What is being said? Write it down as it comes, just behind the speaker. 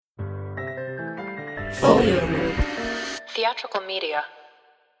Folio Group. Theatrical Media.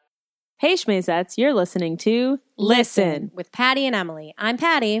 Hey Schmazettes, you're listening to Listen with Patty and Emily. I'm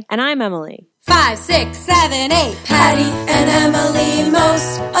Patty. And I'm Emily. 5, 6, 7, 8. Patty and Emily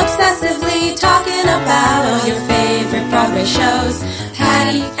most obsessively talking about all your favorite Broadway shows.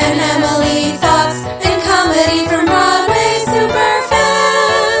 Patty and Emily thoughts and comedy from Broadway super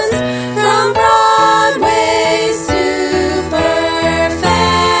fans. From Broadway super fans.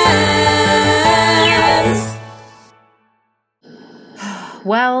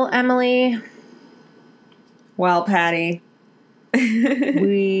 Well, Emily, Well, Patty.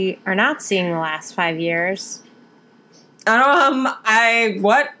 we are not seeing the last 5 years. I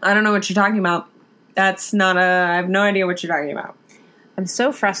don't know what you're talking about. I have no idea what you're talking about. I'm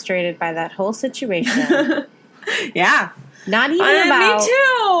so frustrated by that whole situation. Yeah. Not even about, me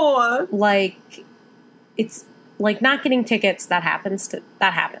too. like, it's like not getting tickets. That happens.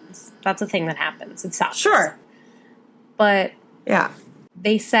 That's a thing that happens. It sucks. Sure. But Yeah.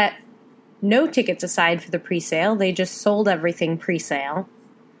 they set no tickets aside for the pre-sale. They just sold everything pre-sale.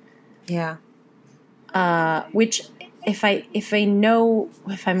 Yeah. Which, if I'm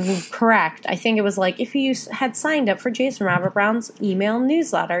correct, I think it was like if you had signed up for Jason Robert Brown's email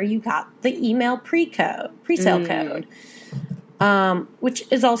newsletter, you got the email pre-sale code, which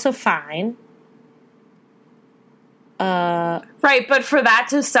is also fine. Right, but for that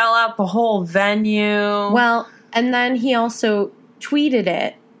to sell out the whole venue. Well, and then he also tweeted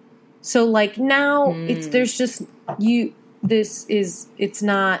it. So like now it's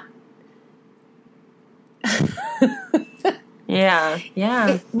not. Yeah.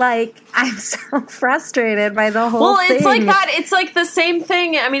 Like, I'm so frustrated by the whole thing. Well, it's like that. It's like the same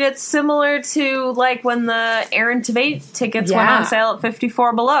thing. I mean, it's similar to like when the Aaron Tveit tickets went on sale at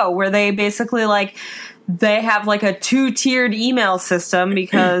 54 Below, where they basically like they have like a 2-tiered email system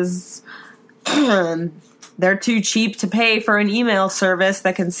because they're too cheap to pay for an email service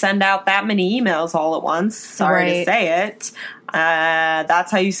that can send out that many emails all at once. Sorry to say it.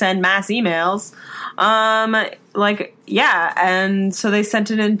 That's how you send mass emails. And so they sent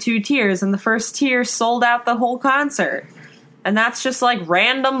it in 2 tiers, and the first tier sold out the whole concert. And that's just like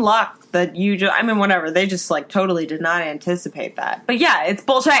random luck that whatever. They just like totally did not anticipate that. But yeah, it's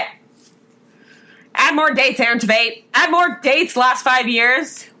bullshit. Add more dates, Aaron Tveit. Add more dates last 5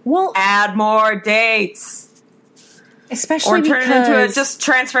 years. Well, add more dates. Especially or turn it into just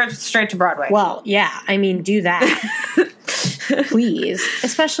transfer it straight to Broadway. Well, yeah, I mean, do that. Please.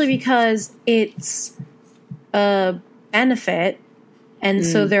 Especially because it's a benefit, and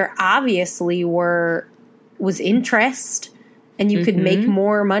so there obviously was interest, and you could make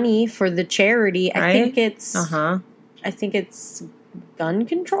more money for the charity. Right? I think it's gun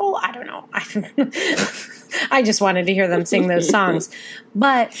control. I don't know. I just wanted to hear them sing those songs.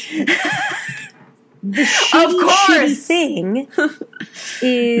 But the shitty thing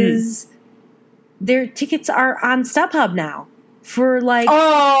is their tickets are on StubHub now for like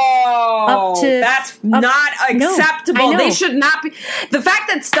that's not acceptable. They should not be. The fact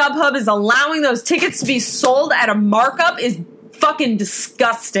that StubHub is allowing those tickets to be sold at a markup is fucking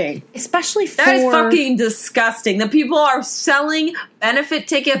disgusting. Especially that is fucking disgusting. The people are selling benefit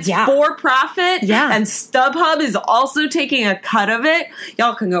tickets for profit, and StubHub is also taking a cut of it.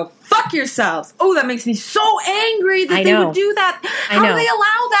 Y'all can go fuck yourselves. Oh, that makes me so angry that they would do that. How do they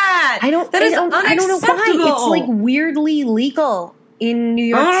allow that? That is unacceptable. I don't know why. It's like weirdly legal in New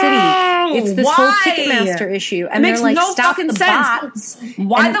York City. It's this whole Ticketmaster issue. And it makes like, no stop fucking the sense. Bots.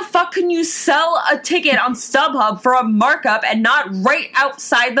 Why the fuck can you sell a ticket on StubHub for a markup and not right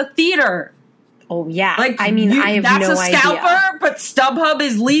outside the theater? Oh, yeah. Like, I mean, I have no idea. That's a scalper, but StubHub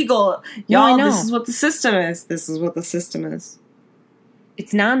is legal. Y'all, this is what the system is.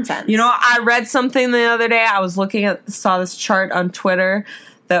 It's nonsense. You know, I read something the other day. I was saw this chart on Twitter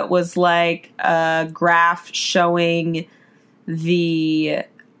that was like a graph showing the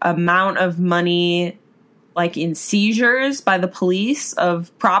amount of money like in seizures by the police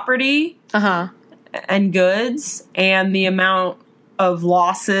of property and goods, and the amount of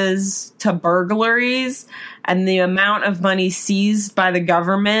losses to burglaries, and the amount of money seized by the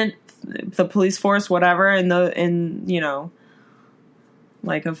government, the police force, whatever,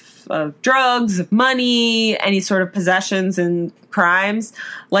 like of drugs, of money, any sort of possessions and crimes,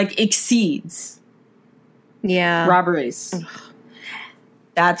 like exceeds robberies. Ugh.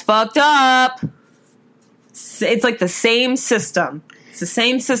 That's fucked up. It's like the same system. It's the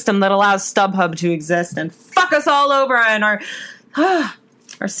same system that allows StubHub to exist and fuck us all over on our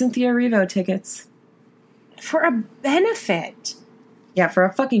Cynthia Erivo tickets. For a benefit. Yeah, for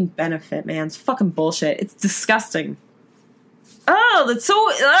a fucking benefit, man. It's fucking bullshit. It's disgusting. that's so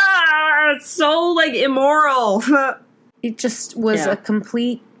it's so like immoral. It just was a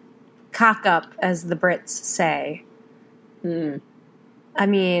complete cock up, as the Brits say. I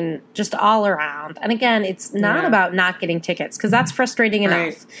mean, just all around. And again, it's not about not getting tickets, because that's frustrating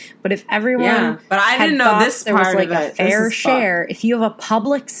enough. But if everyone but I didn't know this there was part like of a it. fair share, if you have a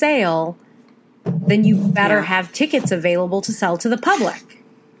public sale, then you better have tickets available to sell to the public.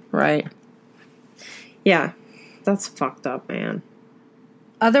 Right. Yeah. That's fucked up, man.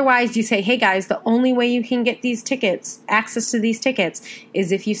 Otherwise, you say, hey guys, the only way you can get these tickets, access to these tickets,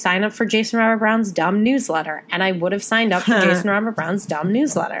 is if you sign up for Jason Robert Brown's dumb newsletter. And I would have signed up for Jason Robert Brown's dumb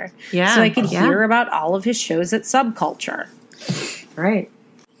newsletter. Yeah. So I could hear about all of his shows at Subculture. Right.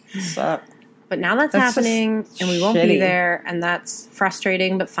 Suck. But now that's happening, and we won't be shitty. there, and that's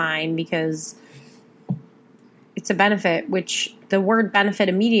frustrating but fine, because it's a benefit, which the word benefit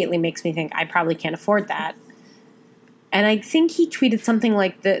immediately makes me think I probably can't afford that. And I think he tweeted something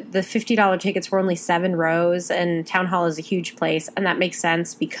like the $50 tickets were only 7 rows, and Town Hall is a huge place, and that makes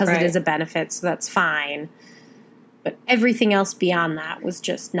sense because it is a benefit, so that's fine. But everything else beyond that was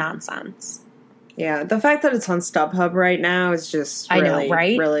just nonsense. Yeah, the fact that it's on StubHub right now is just really, I know,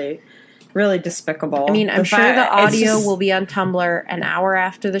 right? really, really despicable. I mean, I'm sure the audio will be on Tumblr an hour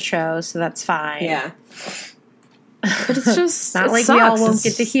after the show, so that's fine. Yeah. But it's just Not like we all won't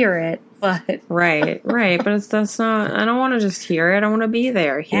get to hear it, but right. But that's not. I don't want to just hear it. I want to be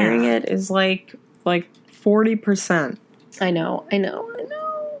there. Hearing it is like 40%. I know.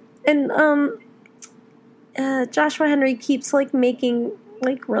 And Joshua Henry keeps like making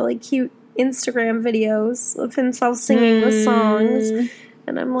like really cute Instagram videos of himself singing the songs,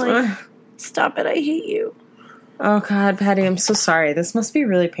 and I'm like, stop it! I hate you. Oh God, Patty, I'm so sorry. This must be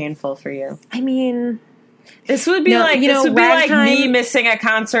really painful for you. I mean, this would be like me missing a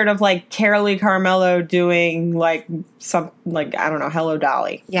concert of like Carolee Carmelo doing like some like I don't know, Hello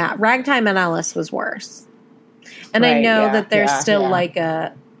Dolly. Yeah, Ragtime and Ellis was worse. And I know that there's still like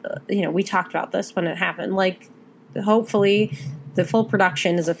a, we talked about this when it happened. Like, hopefully, the full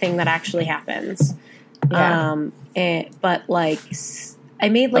production is a thing that actually happens. Yeah. But like, I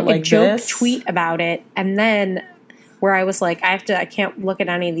made like a joke tweet about it, and then where I was like, I can't look at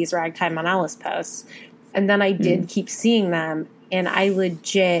any of these Ragtime and Ellis posts. And then I did keep seeing them, and I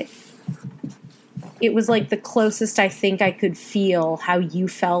legit, it was like the closest I think I could feel how you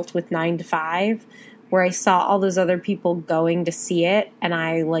felt with 9 to 5, where I saw all those other people going to see it, and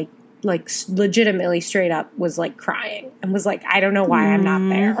I like legitimately straight up was like crying and was like, I don't know why I'm not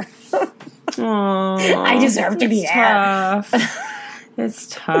there. I deserve to be there. It's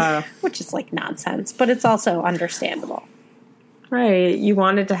tough. Which is like nonsense, but it's also understandable. Right. You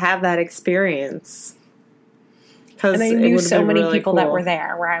wanted to have that experience. And I knew so many people that were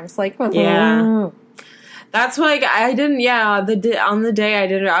there where I was like, yeah. That's why I didn't, on the day I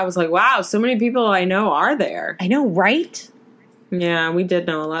did it, I was like, wow, so many people I know are there. I know, right? Yeah, we did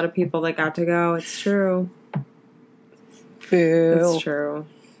know a lot of people that got to go. It's true. Boo. It's true.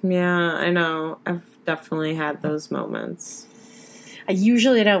 Yeah, I know. I've definitely had those moments. I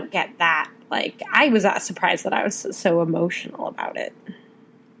usually don't get that. Like, I was surprised that I was so emotional about it.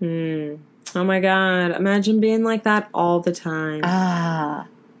 Oh my God. Imagine being like that all the time.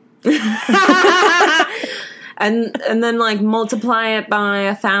 and then like multiply it by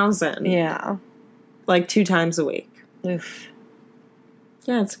 1,000. Yeah. Like 2 times a week. Oof.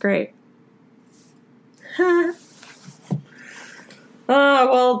 Yeah, it's great. Oh,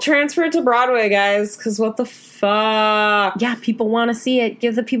 well, transfer it to Broadway, guys, because what the fuck? Yeah, people want to see it.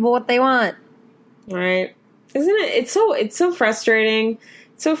 Give the people what they want. Right. Isn't it? It's so frustrating.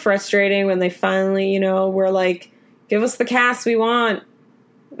 It's so frustrating when they finally, we're like, give us the cast we want.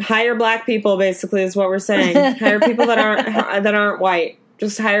 Hire black people, basically, is what we're saying. Hire people that aren't white.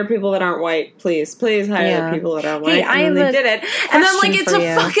 Just hire people that aren't white, please. Please hire people that aren't white. Hey, and then they did it. And then, like, it's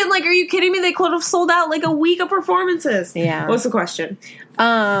a fucking, like, are you kidding me? They could have sold out, like, a week of performances. Yeah. What's the question? It's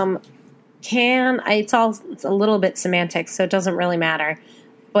a little bit semantics, so it doesn't really matter.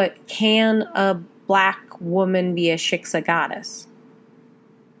 But can a black woman be a Shiksa goddess?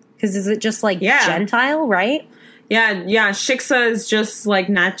 Because is it just, like, Gentile, right? Yeah. Shiksa is just, like,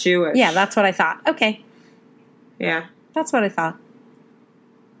 not Jewish. Yeah, that's what I thought. Okay. Yeah. That's what I thought.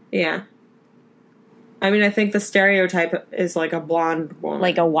 Yeah. I mean, I think the stereotype is like a blonde woman.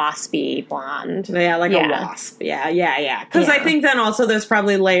 Like a waspy blonde. Yeah, like a wasp. Yeah. Because I think then also there's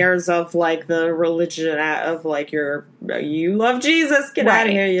probably layers of like the religion of like you love Jesus, get out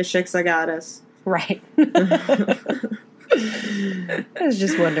of here, you Shiksa goddess. Right. I was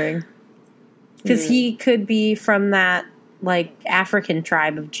just wondering. Because he could be from that like African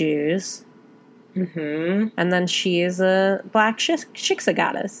tribe of Jews. Mm-hmm. And then she is a black Shiksa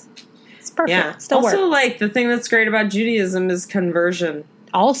goddess. It's perfect. Yeah. Still Also, works. like, the thing that's great about Judaism is conversion.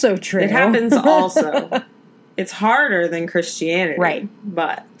 Also true. It happens also. It's harder than Christianity. Right.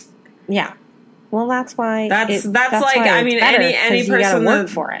 But Yeah. Well, that's why. That's like, why I it's mean, better, any 'cause you gotta person work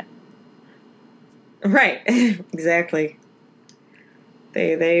that- for it. Right. Exactly.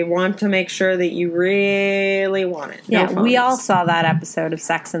 They want to make sure that you really want it. No Yeah, we all phones. saw that episode of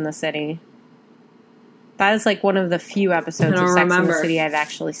Sex in the City. That is like one of the few episodes I of don't Sex in remember. the City I've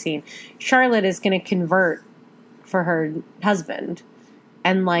actually seen. Charlotte is going to convert for her husband,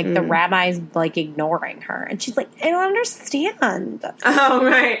 and like the rabbi's like ignoring her, and she's like, "I don't understand." Oh,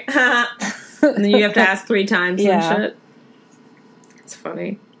 right. And then you have to ask 3 times Yeah. and shit. It's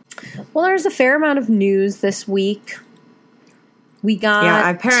funny. Well, there's a fair amount of news this week. We got Yeah,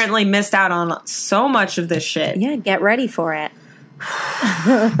 I apparently missed out on so much of this shit. Yeah, get ready for it.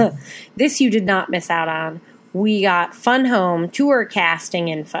 This you did not miss out on. We got Fun Home tour casting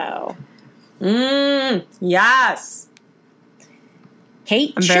info. Yes.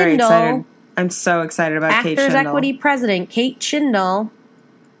 Kate I'm very Schindel, excited. I'm so excited about Kate Actors Schindel. Equity President Kate Schindel,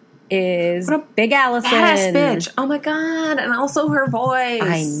 is What a Big Allison. Badass bitch. Oh my god. And also her voice.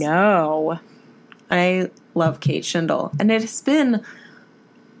 I know. I love Kate Schindel. And it has been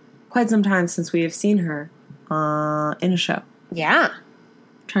quite some time since we have seen her in a show. Yeah.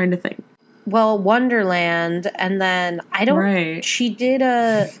 Trying to think. Well, Wonderland, and then I don't. Right. She did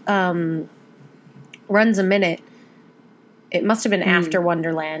a Runs a Minute. It must have been after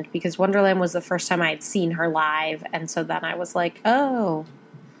Wonderland, because Wonderland was the first time I had seen her live, and so then I was like, oh,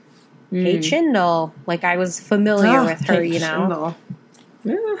 Kate Schindel. Like, I was familiar with her, Kate you know.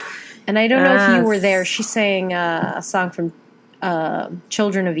 Schindel. And I don't know if you were Yes. there. She sang a song from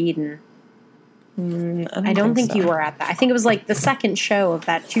Children of Eden. I don't think so. you were at that. I think it was like the second show of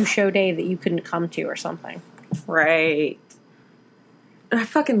that 2-show day that you couldn't come to or something. Right. I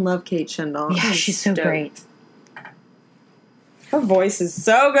fucking love Kate Schindel. Yeah, I'm she's so stoked. great. Her voice is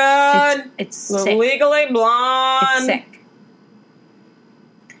so good. It's The sick. Legally Blonde. It's sick.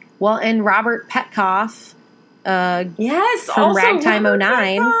 Well, and Robert Petkoff, Yes. From also Ragtime Robert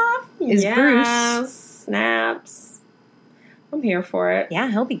 09 Petkoff. is Bruce. Snaps. I'm here for it. yeah,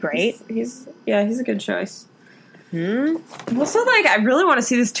 he'll be great. He's a good choice. Also, like, I really want to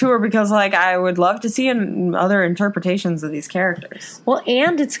see this tour because, like, I would love to see other interpretations of these characters. Well,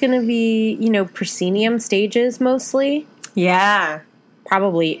 and it's going to be, proscenium stages mostly. Yeah.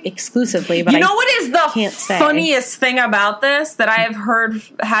 Probably exclusively, but You know what is the can't say. funniest thing about this that I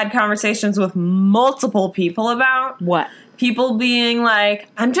have had conversations with multiple people about? What? People being like,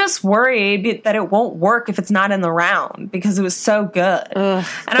 I'm just worried that it won't work if it's not in the round because it was so good. Ugh, And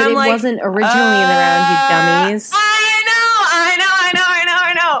but I'm it like, wasn't originally in the round, you dummies. I know.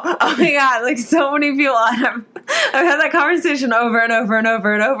 Oh my god, like so many people. I've had that conversation over and over and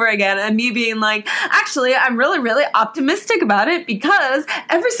over and over again, and me being like, actually, I'm really, really optimistic about it because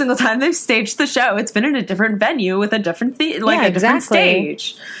every single time they've staged the show, it's been in a different venue with a different different exactly.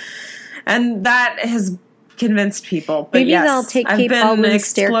 stage, and that has convinced people. But Maybe yes, they'll take I've Kate been Baldwin's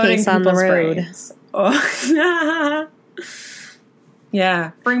exploding Staircase on the people's road. brains. Oh.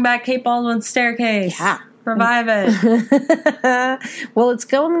 Yeah, bring back Kate Baldwin's Staircase. Yeah. Revive it. Well, it's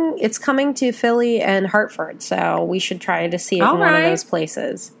coming to Philly and Hartford, so we should try to see it All in one of right. those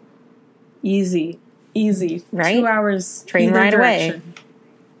places. Easy. Right? 2 hours. Train either ride away. direction.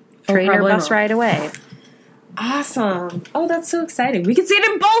 Train or probably bus not. ride away. Awesome. Oh, that's so exciting. We could see it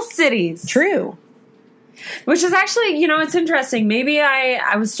in both cities. True. Which is actually, it's interesting. Maybe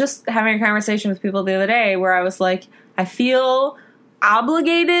I was just having a conversation with people the other day where I was like, I feel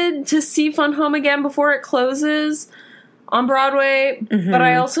obligated to see Fun Home again before it closes on Broadway, but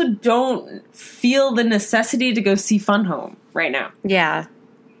I also don't feel the necessity to go see Fun Home right now. Yeah.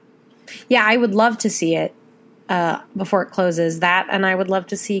 Yeah, I would love to see it before it closes. That, and I would love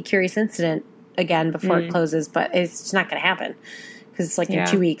to see Curious Incident again before it closes, but it's just not going to happen because it's like in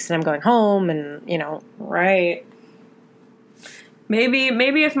 2 weeks and I'm going home and, Right. Maybe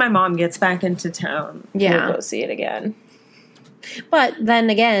if my mom gets back into town, Yeah. we'll go see it again. But then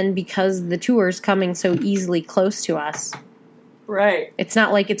again, because the tour's coming so easily close to us, Right. it's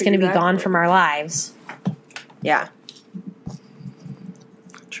not like it's going to be gone Exactly. from our lives. Yeah.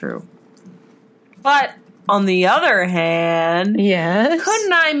 True. But on the other hand, Yes.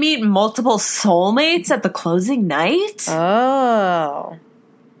 couldn't I meet multiple soulmates at the closing night? Oh.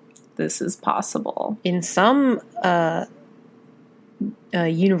 This is possible. In some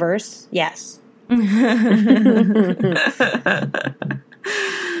universe, yes.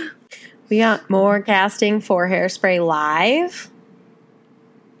 We got more casting for Hairspray Live.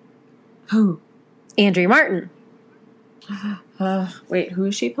 Who? Andrea Martin. Wait, who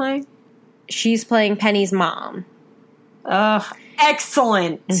is she playing? She's playing Penny's mom.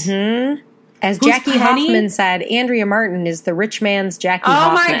 Excellent. Mm-hmm. As Who's Jackie Penny? Hoffman said, Andrea Martin is the rich man's Jackie Oh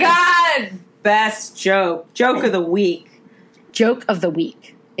Hoffman. my God. Best joke. Joke of the week. Joke of the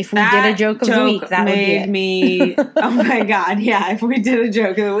week. If we did a joke of the week, that would be it. me. Oh my God. Yeah. If we did a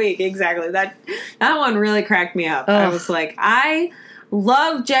joke of the week. Exactly. That one really cracked me up. I Ugh. was like, I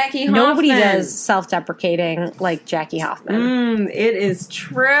love Jackie Hoffman. Nobody does self-deprecating like Jackie Hoffman. It is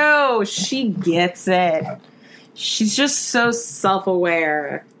true. She gets it. She's just so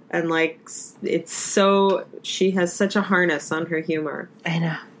self-aware. And like, it's so, she has such a harness on her humor. I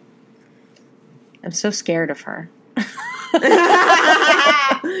know. I'm so scared of her.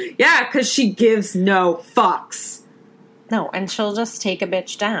 Yeah, because she gives no fucks. No, and she'll just take a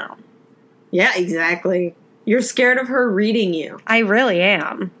bitch down. Yeah, exactly. You're scared of her reading you. I really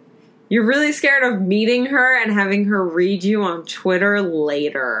am. You're really scared of meeting her and having her read you on Twitter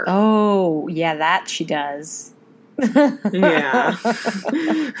later. Oh, yeah, that she does. Yeah.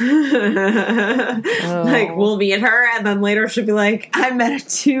 Like, we'll meet her, and then later she'll be like, I met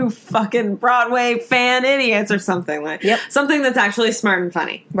two fucking Broadway fan idiots or something. Like, Yep. something that's actually smart and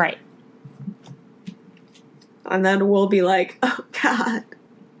funny. Right. And then we'll be like, oh, God.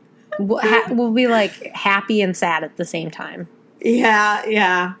 We'll be like happy and sad at the same time. Yeah,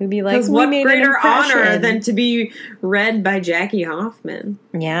 yeah. We'd be like, Because we what made an greater honor impression. than to be read by Jackie Hoffman?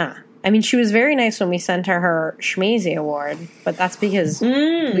 Yeah. I mean, she was very nice when we sent her Schmazy Award, but that's because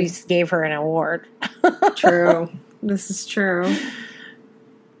we gave her an award. True. This is true.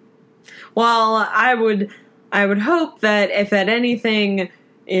 Well, I would hope that if at anything,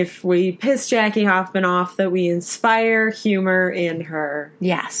 if we piss Jackie Hoffman off, that we inspire humor in her.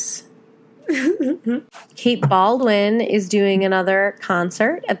 Yes. Kate Baldwin is doing another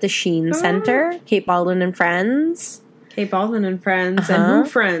concert at the Sheen Center. Kate Baldwin and Friends. Kate Baldwin and Friends. And who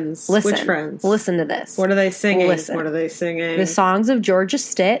friends? Listen. Which friends? Listen to this. What are they singing? Listen. What are they singing? The songs of Georgia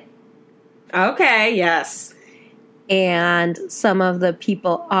Stitt. Okay, yes. And some of the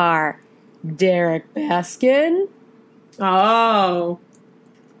people are Derek Baskin, Oh,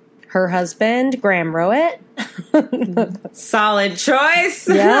 her husband, Graham Rowett. solid choice.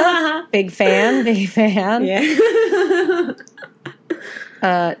 Yeah. Big fan. Yeah.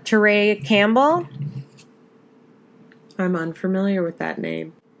 Teray Campbell. I'm unfamiliar with that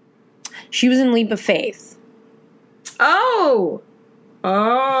name. She was in Leap of Faith. Oh,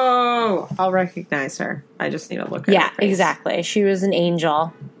 I'll recognize her. I just need to look at Yeah, her face. exactly. She was an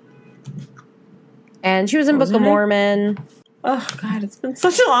angel. And she was in What was Book of her name? Mormon. Oh, God, it's been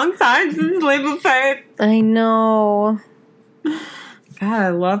such a long time since Leap of Faith. I know. God, I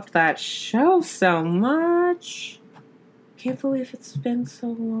loved that show so much. Can't believe it's been so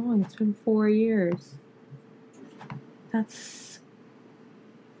long. It's been 4 years. That's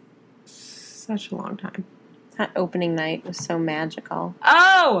such a long time. That opening night was so magical.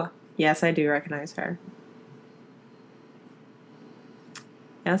 Oh! Yes, I do recognize her.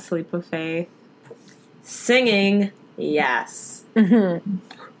 Yes, Leap of Faith. Singing, yes. Mm-hmm.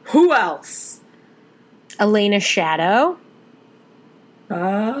 Who else? Elena Shadow.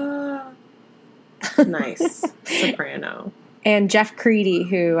 Ah. Nice. Soprano. And Jeff Creedy,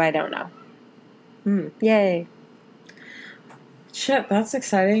 who I don't know. Yay. Shit, that's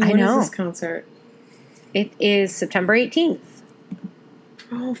exciting. I When know. is this concert? It is September 18th.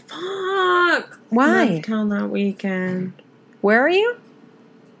 Oh, fuck. Why? I'm out of town that weekend. Where are you?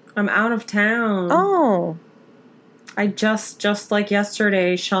 I'm out of town. Oh. I just like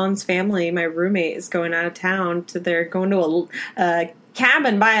yesterday, Sean's family, my roommate, is going out of town. They're going to a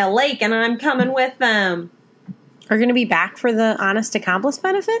cabin by a lake, and I'm coming with them. Are you going to be back for the Honest Accomplice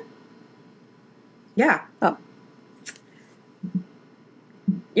benefit? Yeah. Oh.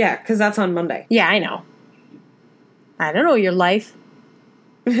 Yeah, because that's on Monday. Yeah, I know. I don't know your life.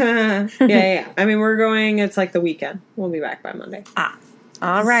 Yeah. I mean, we're going, it's like the weekend. We'll be back by Monday. Ah.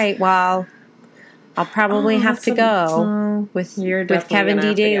 All right. Well, I'll probably have to go with definitely Kevin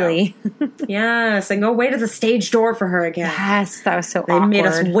gonna D. have to Daly. Yes, and go wait at the stage door for her again. Yes, that was so They awkward. made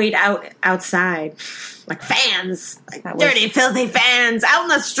us wait outside. Like fans. Like That was- dirty, filthy fans. Out in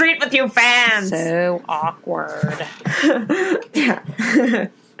the street with you fans. So awkward. Yeah.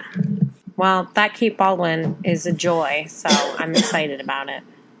 Well, that Kate Baldwin is a joy, so I'm excited about it.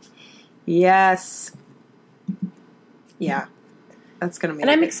 Yes. Yeah. That's going to be And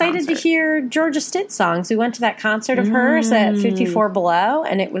a I'm good excited to concert. hear Georgia Stitt songs. We went to that concert of hers at 54 Below,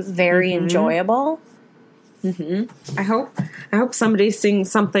 and it was very enjoyable. I hope somebody sings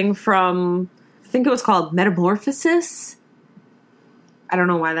something from, I think it was called Metamorphosis. I don't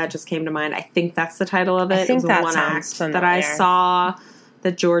know why that just came to mind. I think that's the title of it. I think it was that one sounds act that I familiar. saw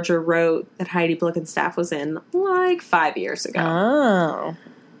that Georgia wrote that Heidi Blickenstaff was in like 5 years ago. Oh.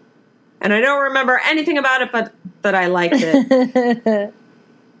 And I don't remember anything about it, but that I liked it.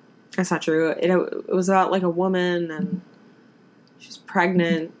 That's not true. It was about like a woman and she was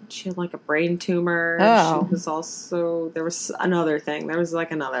pregnant. She had like a brain tumor. Oh. She was also, there was another thing. There was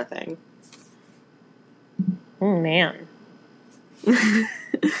like another thing. Oh, man.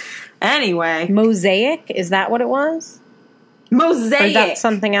 Anyway. Mosaic? Is that what it was? Mosaic. Or is that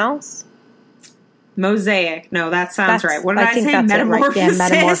something else? Mosaic. No, that sounds right. What did I think say? that's it, right? Metamorphosis. Yeah,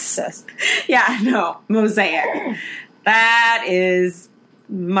 metamorphosis. Yeah, no. Mosaic. That is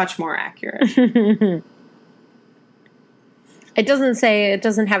much more accurate. It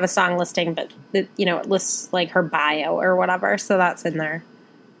doesn't have a song listing, but it lists like her bio or whatever, so that's in there.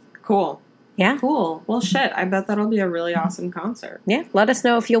 Cool. Yeah. Cool. Well, shit. I bet that'll be a really awesome concert. Yeah, let us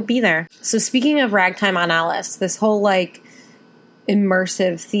know if you'll be there. So speaking of Ragtime on Alice, this whole like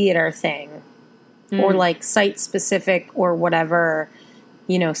immersive theater thing or like site specific or whatever,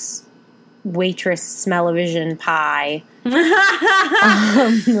 waitress smell-o-vision pie.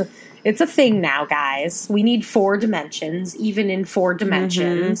 It's a thing now, guys. We need 4 dimensions, even in 4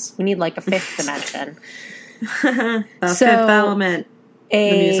 dimensions. We need like a 5th dimension. The Fifth Element.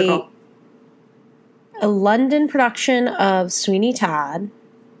 The musical. A London production of Sweeney Todd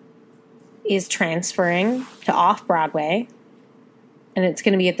is transferring to Off-Broadway, and it's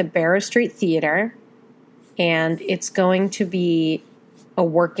going to be at the Barrow Street Theater, and it's going to be a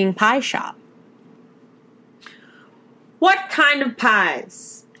working pie shop. What kind of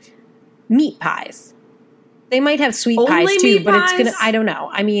pies? Meat pies. They might have sweet Only pies too, meat but it's pies? going to, I don't know.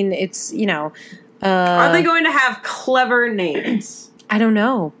 I mean, it's, Are they going to have clever names? I don't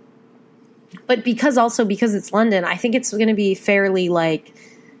know. But because it's London, I think it's going to be fairly like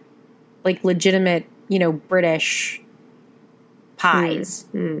legitimate, British pies.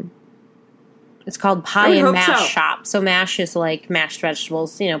 It's called Pie would and hope Mash so. Shop. So mash is like mashed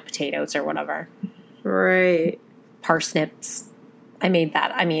vegetables, potatoes or whatever. Right. Parsnips. I made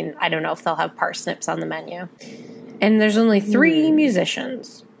that. I mean, I don't know if they'll have parsnips on the menu. And there's only 3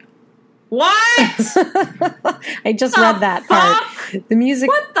 musicians. What? I just read that part. The music.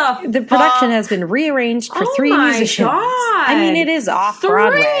 What the production fuck? has been rearranged for Oh 3 my musicians. God. I mean, it is off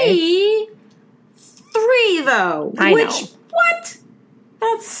Broadway. 3 though. I know. What?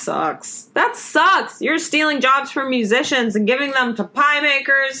 That sucks. You're stealing jobs from musicians and giving them to pie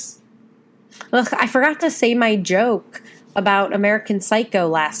makers. Look, I forgot to say my joke about American Psycho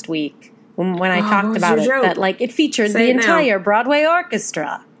last week when I talked about it. joke? That like it featured Say the it now. entire Broadway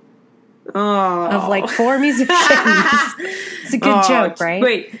orchestra Oh. of like 4 musicians. It's a good joke, right?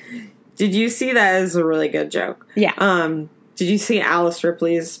 Wait, did you see that as a really good joke? Yeah. Did you see Alice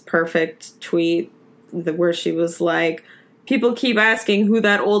Ripley's perfect tweet where she was like, people keep asking who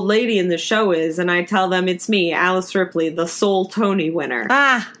that old lady in the show is, and I tell them it's me, Alice Ripley, the Soul Tony winner.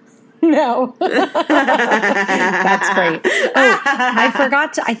 No. That's great. Oh,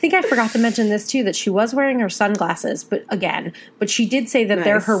 I think I forgot to mention this too, that she was wearing her sunglasses, but she did say that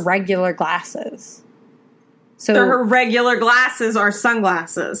they're Nice. her regular glasses. So Her regular glasses are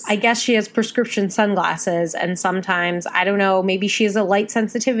sunglasses. I guess she has prescription sunglasses, and sometimes, I don't know, maybe she has a light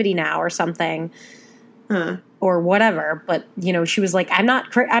sensitivity now or something. Or whatever, but she was like, I'm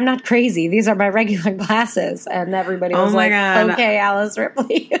not crazy. These are my regular glasses, and everybody was my like, God. okay, Alice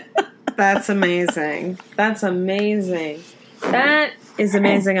Ripley. That's amazing. That is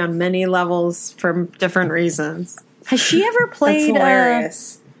amazing on many levels for different reasons. Has she ever That's played?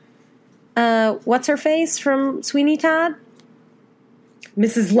 hilarious. What's her face from Sweeney Todd?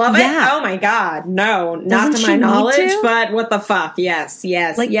 Mrs. Lovett? Yeah. Oh my God. No, Doesn't not to she my need knowledge, to? but what the fuck? Yes.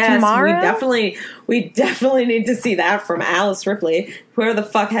 Like yes. tomorrow? We definitely need to see that from Alice Ripley. Whoever the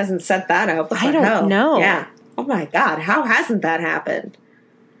fuck hasn't set that up? What the I don't hell? know. Yeah. Oh my God. How hasn't that happened?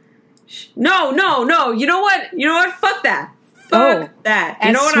 No. You know what? Fuck that. Fuck that. You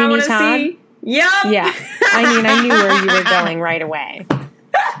as know what Sweeney I want to Todd? see? Yep. Yeah. I mean, I knew where you were going right away.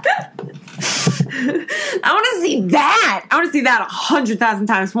 I want to see that. I want to see that 100,000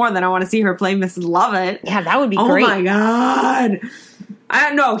 times more than I want to see her play Mrs. Lovett. Yeah, that would be Oh great. my God. I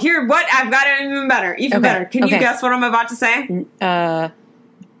don't know. Here, what? I've got it even better. Even better. Can you guess what I'm about to say? A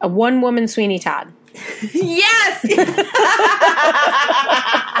one-woman Sweeney Todd. Yes!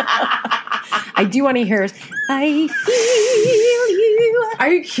 I do want to hear I feel you. Are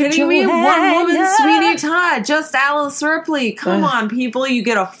you kidding me? Joanna. One woman Sweeney Todd. Just Alice Ripley. Come on, people. You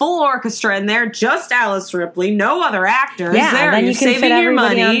get a full orchestra in there. Just Alice Ripley. No other actors. Yeah, there. then You're you can saving fit your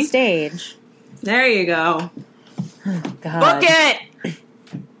everybody money. on stage. There you go. God. Book it!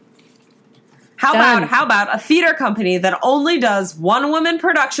 Done. How about a theater company that only does one-woman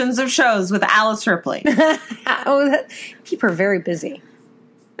productions of shows with Alice Ripley? Keep her very busy.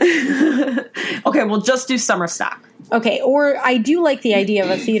 Okay, we'll just do summer stock. Okay, or I do like the idea of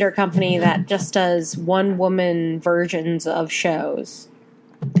a theater company that just does one-woman versions of shows.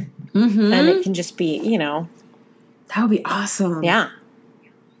 Mm-hmm. And it can just be, That would be awesome. yeah.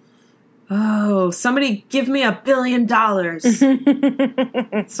 Oh, somebody give me $1 billion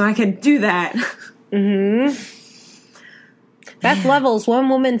so I can do that. Mm-hmm. Beth Level's One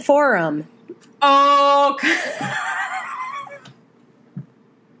Woman Forum. Oh,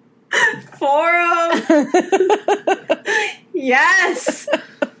 forum. Yes.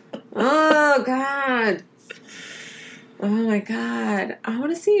 Oh God. Oh my God. I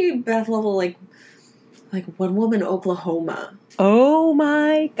want to see Beth Level like One Woman Oklahoma. Oh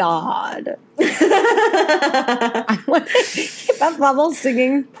my God. I want Beth Level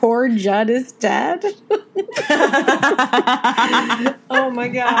singing Poor Judd is Dead. Oh my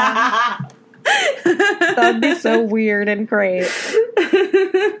God. That'd be so weird and great.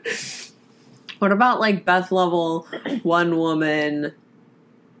 What about like Beth Level, One Woman?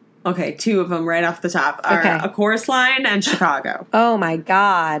 Okay, two of them right off the top are Okay. A Chorus Line and Chicago. Oh my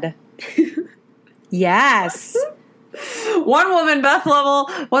God. Yes. One Woman, Beth Level.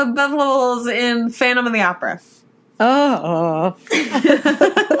 What Beth Level is in Phantom of the Opera. Oh.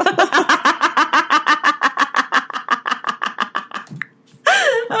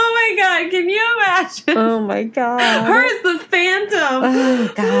 Oh my God! Can you imagine? Oh my God. Her as the Phantom.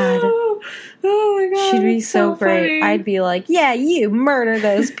 Oh God. Oh my God! She'd be it's so great. funny. I'd be like, yeah, you murder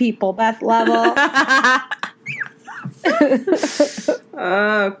those people, Beth Level.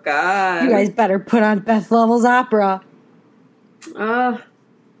 Oh God! You guys better put on Beth Level's opera.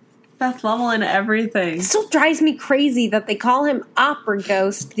 Beth Level and everything. It still drives me crazy that they call him Opera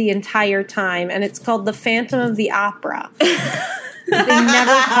Ghost the entire time, and it's called the Phantom of the Opera. They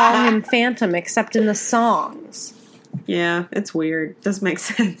never call him Phantom except in the songs. Yeah, it's weird. Doesn't make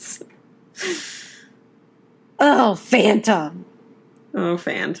sense. Oh, Phantom. Oh,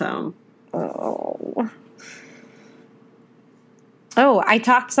 Phantom. Oh, I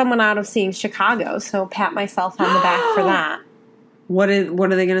talked someone out of seeing Chicago, so pat myself on the back for that. What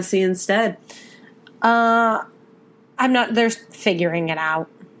are they going to see instead? I'm not. They're figuring it out.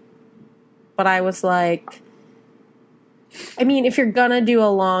 But I was like, I mean, if you're gonna do a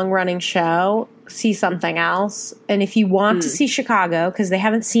long running show, see something else. And if you want to see Chicago, because they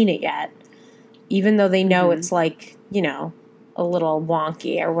haven't seen it yet, even though they know it's like, a little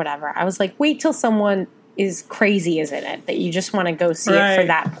wonky or whatever, I was like, wait till someone is crazy is in it that you just want to go see it for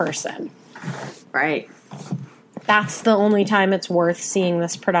that person. Right. That's the only time it's worth seeing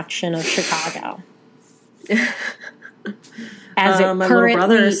this production of Chicago. As it my little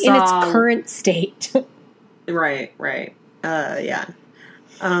brother currently, in saw- its current state. Right. Yeah.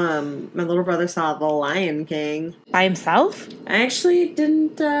 My little brother saw The Lion King. By himself? I actually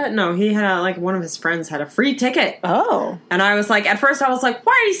didn't, no, he had, one of his friends had a free ticket. Oh. And I was like, at first I was like,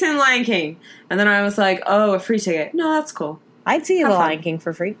 why are you seeing Lion King? And then I was like, oh, a free ticket. No, that's cool. I'd see The Have fun. Lion King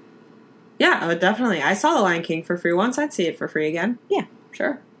for free. Yeah, definitely. I saw The Lion King for free once. I'd see it for free again. Yeah.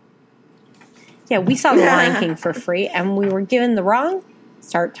 Sure. Yeah, we saw The Lion King for free, and we were given the wrong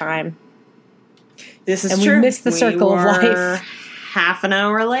start time. This is And true. we missed the circle of life. were half an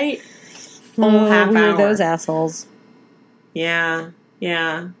hour late. Full half we hour. were those assholes. Yeah.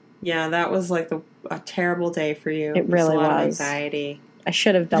 That was like a terrible day for you. It really a lot of was. anxiety. I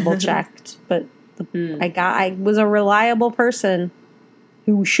should have double checked, but I was a reliable person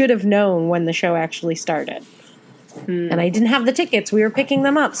who should have known when the show actually started. And I didn't have the tickets. We were picking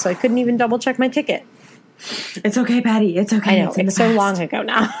them up, so I couldn't even double check my ticket. It's okay, Patty. It's okay. I know, it's so long ago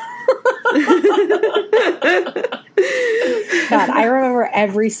now. God, I remember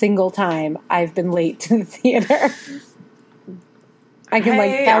every single time I've been late to the theater. I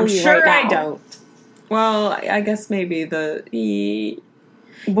can tell I'm you sure right now. I don't. Well, I guess maybe When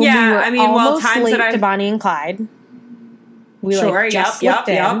Yeah, we were I mean, well, almost times late that I've- to Bonnie and Clyde. We just slipped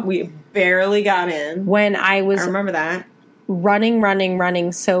in. We barely got in. When I was I remember that.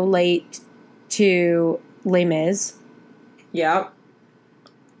 running so late to Les Mis. Yep.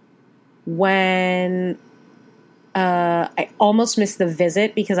 When I almost missed the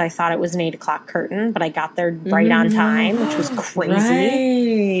visit because I thought it was an 8 o'clock curtain, but I got there right on time, which was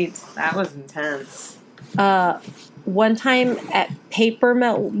crazy. Right. That was intense. One time at Paper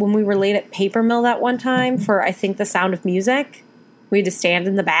Mill, when we were late at Paper Mill that one time for, I think, The Sound of Music, we had to stand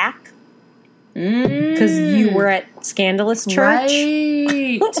in the back because you were at Scandalous Church.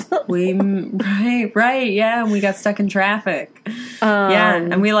 Right. Right. Yeah, and we got stuck in traffic. Yeah,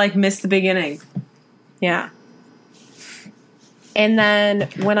 and we missed the beginning. Yeah. And then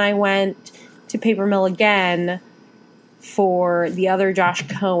when I went to Paper Mill again for the other Josh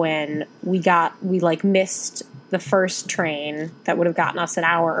Cohen, we missed the first train that would have gotten us an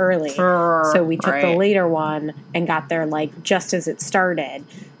hour early. So we took the later one and got there like just as it started.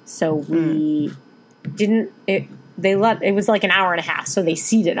 So we didn't it was like an hour and a half, so they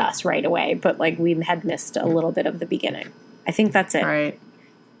seated us right away, but like we had missed a little bit of the beginning. I think that's it. Right.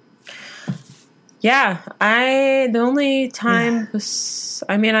 Yeah, the only time was,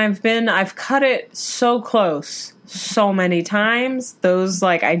 I mean, I've cut it so close so many times. Those,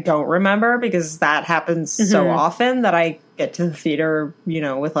 like, I don't remember because that happens so often that I get to the theater, you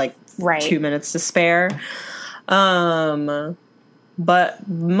know, with like 2 minutes to spare. But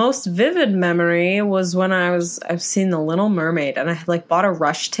most vivid memory was when I've seen The Little Mermaid, and I had like bought a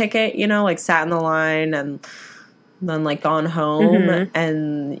rush ticket, you know, like sat in the line and then like gone home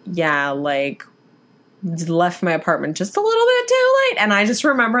and like left my apartment just a little bit too late, and I just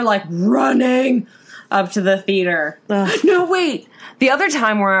remember like running up to the theater. Ugh. No, wait. The other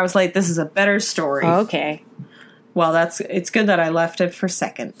time where I was late, this is a better story. Okay. Well, it's good that I left it for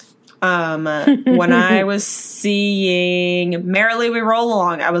second. When I was seeing Merrily We Roll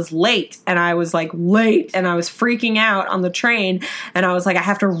Along, I was late, and I was freaking out on the train, and I was like, I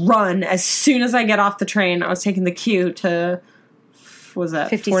have to run as soon as I get off the train. I was taking the queue to, what was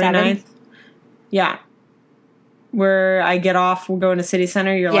that, 49th? Yeah. Where I get off, we're going to City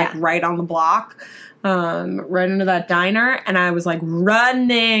Center, you're like right on the block. Right into that diner, and I was like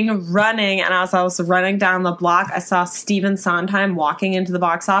running, and as I was running down the block, I saw Stephen Sondheim walking into the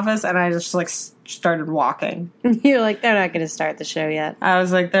box office, and I just like started walking. You're like, they're not going to start the show yet. I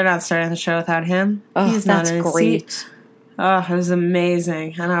was like, they're not starting the show without him. Oh, he's that's not great. Seat. Oh, it was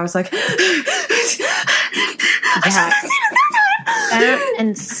amazing, and I was like, that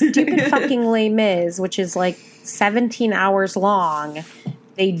and stupid fucking Les Mis, which is like 17 hours long.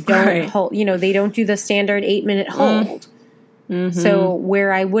 They don't hold, you know, they don't do the standard 8-minute hold. So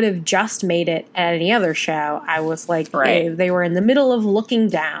where I would have just made it at any other show, I was like, they were in the middle of looking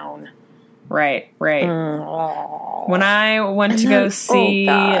down. Right. When I went to go see,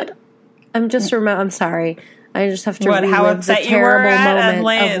 I'm sorry. I just have to how upset the terrible you were at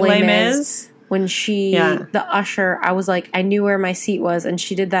moment of Les Mis? Mis. When the usher, I was like, I knew where my seat was, and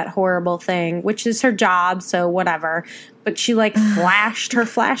she did that horrible thing, which is her job, so whatever. But she, like, flashed her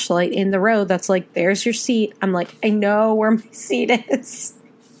flashlight in the road that's like, there's your seat. I'm like, I know where my seat is.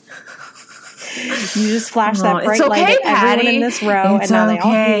 You just flash that bright light at everyone in this row, and now they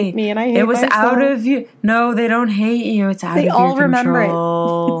all hate me, and I hate myself. Out of you. No, they don't hate you. It's out of your control. They all remember it.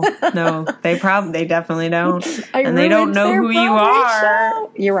 No, they definitely don't. And they don't know who you are.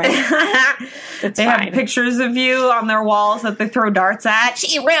 Show. You're right. They have pictures of you on their walls that they throw darts at.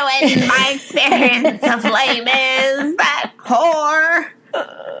 She ruined my experience of Les Mis. That whore.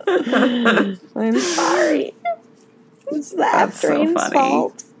 I'm sorry. It's that train's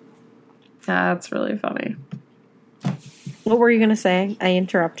fault. That's really funny. What were you going to say? I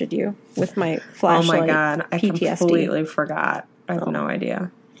interrupted you with my flashlight. Oh my God. I PTSD. Completely forgot. I have no idea.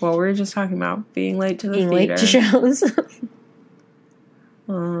 What were we just talking about? Being late to the theater. Being late to shows.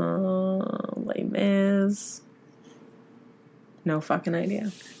 Les Mis. No fucking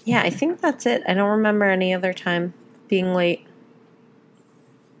idea. Yeah, I think that's it. I don't remember any other time being late.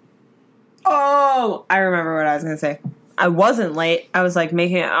 Oh, I remember what I was going to say. I wasn't late. I was like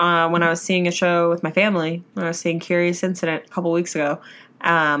making when I was seeing a show with my family. When I was seeing Curious Incident a couple weeks ago,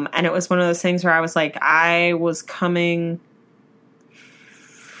 and it was one of those things where I was like, I was coming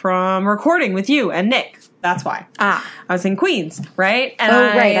from recording with you and Nick. That's why. I was in Queens, right? And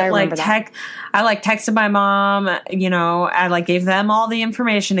I remember that. I texted my mom. You know, I gave them all the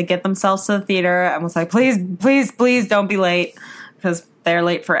information to get themselves to the theater, and was like, please don't be late, because they're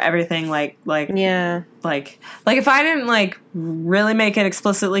late for everything. Like if I didn't really make it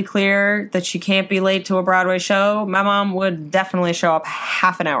explicitly clear that she can't be late to a Broadway show, my mom would definitely show up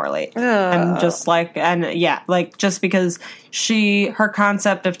half an hour late. And just just because her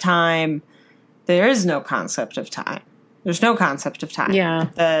concept of time, there is no concept of time. There's no concept of time. Yeah.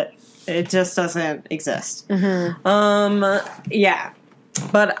 That it just doesn't exist. Yeah.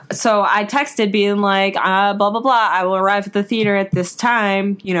 But so I texted being like, blah, blah, blah. I will arrive at the theater at this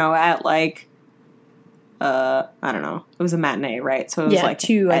time, you know, at I don't know. It was a matinee, right? So it was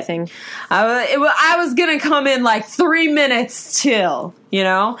 2, I think. I was going to come in 3 minutes till, you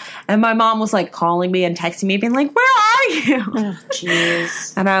know? And my mom was calling me and texting me being like, where are you? Oh,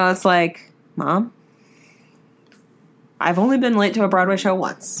 jeez. And I was like, Mom, I've only been late to a Broadway show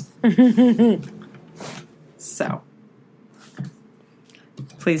once. So.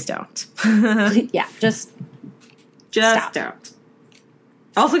 Please don't. Yeah, just stop. Don't.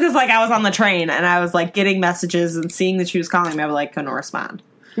 Also, because like I was on the train and I was like getting messages and seeing that she was calling me, I was like couldn't respond.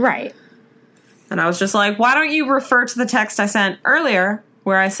 Right. And I was just like, why don't you refer to the text I sent earlier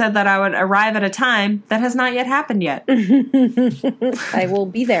where I said that I would arrive at a time that has not yet happened yet? I will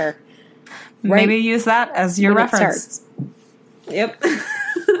be there. Right. Maybe use that as your when it reference. starts. Yep.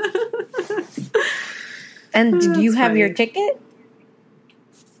 And did you That's have funny. your ticket?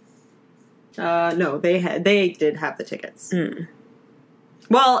 No, they did have the tickets. Mm.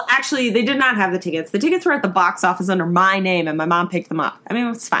 Well, actually, they did not have the tickets. The tickets were at the box office under my name, and my mom picked them up. I mean,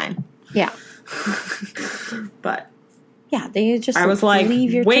 it's fine. Yeah. But Yeah, they just I was like,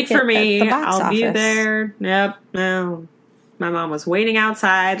 leave your wait ticket for me. at the box I'll be office. there. Yep. No. My mom was waiting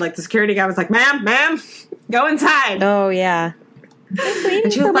outside. Like, the security guy was like, ma'am, go inside. Oh, yeah.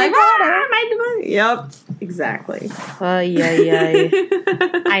 And she was like, yep, exactly. Yeah.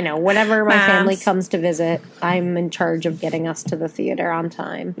 I know. Whenever my Moms. family comes to visit, I'm in charge of getting us to the theater on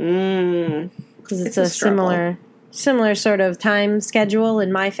time. Because it's a struggle. similar sort of time schedule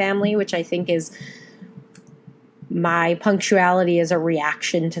in my family, which I think is my punctuality is a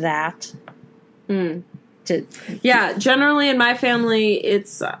reaction to that. Yeah, generally in my family,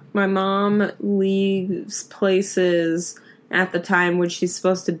 it's my mom leaves places at the time when she's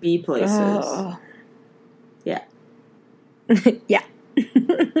supposed to be places. Oh. Yeah. Yeah.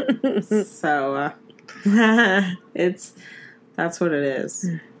 So, that's what it is.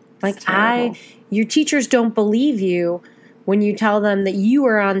 Like It's terrible. your teachers don't believe you when you tell them that you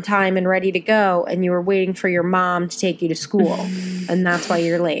were on time and ready to go and you were waiting for your mom to take you to school and that's why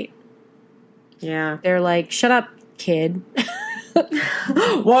you're late. Yeah. They're like, shut up, kid.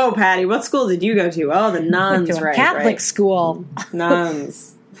 Whoa, Patty, what school did you go to? Oh, the nuns, To a right? Catholic right. school.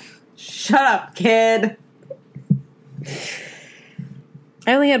 Nuns. Shut up, kid.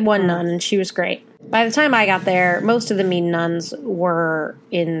 I only had one nun and she was great. By the time I got there, most of the mean nuns were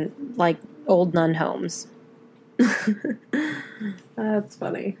in like old nun homes. That's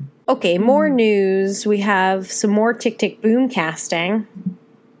funny. Okay, more news. We have some more Tick Tick Boom casting.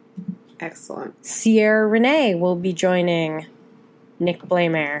 Excellent. Sierra Renee will be joining Nick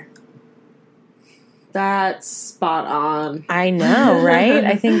Blamere. That's spot on. I know, right?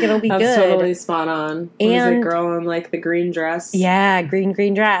 I think it'll be That's good. totally spot on. What is And- it, girl in like the green dress? Yeah, green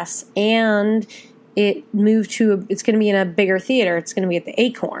dress. And it moved to, it's going to be in a bigger theater. It's going to be at the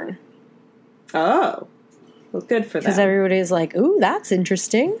Acorn. Oh. Well, good for Because them. everybody's like, ooh, that's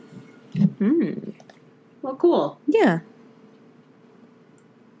interesting. Well, cool. Yeah.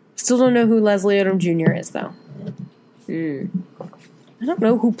 Still don't know who Leslie Odom Jr. is, though. I don't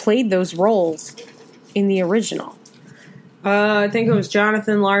know who played those roles in the original. I think it was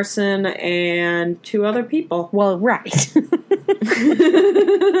Jonathan Larson and two other people. Well, right.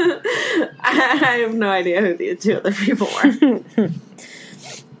 I have no idea who the two other people were.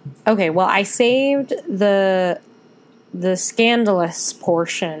 Okay, well, I saved the scandalous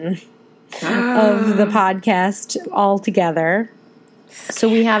portion of the podcast altogether. So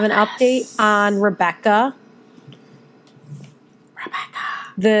we have an update on Rebecca.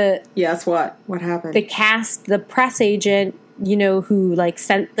 Yes, what? What happened? The press agent, who like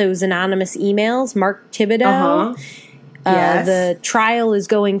sent those anonymous emails, Mark Thibodeau. Yes. The trial is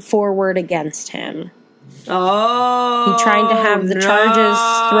going forward against him. Oh. He tried to have the charges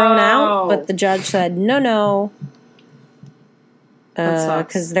thrown out, but the judge said no. That sucks.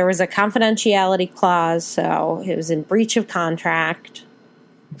 Because there was a confidentiality clause, so it was in breach of contract.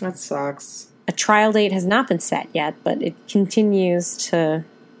 That sucks. A trial date has not been set yet, but it continues to.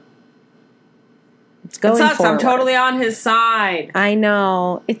 It's It going sucks. forward. I'm totally on his side. I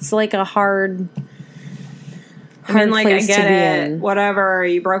know it's like a hard. I mean, like, I place to get be it. in. Whatever.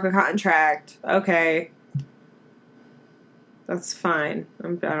 You broke a contract. Okay. That's fine. I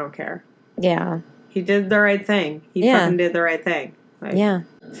don't care. Yeah, He did the right thing. He Yeah. fucking did the right thing. Like, yeah.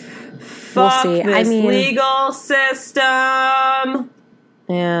 Fuck see. this I mean- legal system.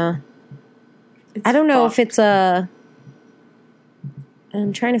 Yeah. It's I don't know if fucked. it's a.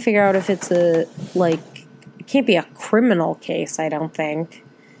 I'm trying to figure out if it's a, like, it can't be a criminal case, I don't think.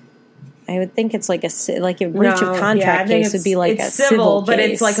 I would think it's like a breach of contract case would be like it's a civil but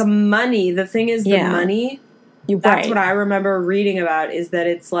case. it's like a money. The thing is, the Yeah. money. That's what I remember reading about. Is that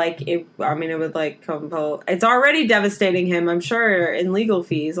it's like it? I mean, it would like compose. It's already devastating him. I'm sure in legal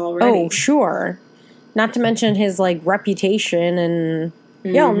fees already. Oh, sure. Not to mention his, like, reputation and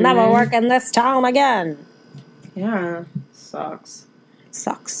you'll never work in this town again. Yeah, sucks.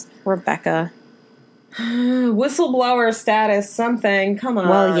 Sucks. Rebecca. Whistleblower status, something. Come on.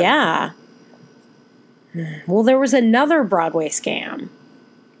 Well, yeah. Well, there was another Broadway scam.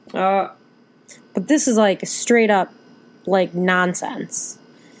 Oh, But this is like straight up like nonsense.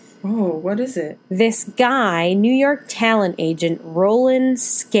 what is it? This guy, New York talent agent Roland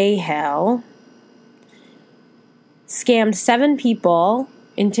Scahill, scammed 7 people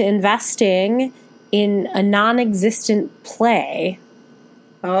into investing in a non-existent play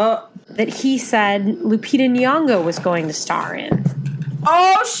Oh. that he said Lupita Nyong'o was going to star in.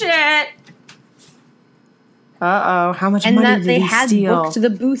 Oh, shit. Uh-oh. How much And money that did they he had steal? booked the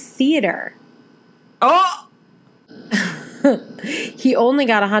Booth Theater. Oh! He only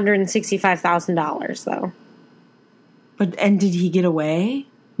got $165,000 though. And did he get away?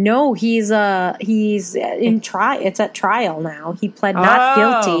 No, he's in trial. It's at trial now. He pled not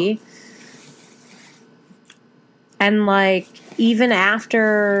guilty. And like even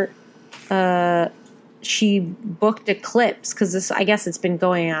after she booked Eclipse, because this, I guess it's been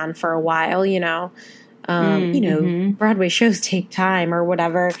going on for a while, you know. Broadway shows take time or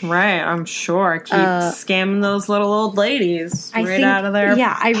whatever. Right, I'm sure. Keep scamming those little old ladies out of their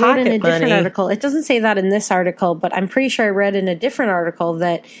I read in a different money. article. It doesn't say that in this article, but I'm pretty sure I read in a different article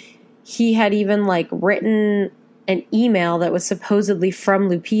that he had even like written an email that was supposedly from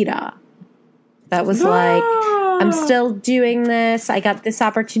Lupita. That was like, I'm still doing this. I got this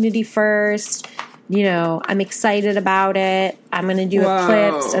opportunity first. You know, I'm excited about it. I'm going to do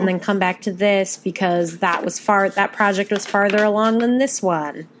Eclipse and then come back to this because that project was farther along than this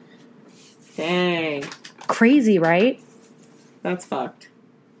one. Dang. Crazy, right? That's fucked.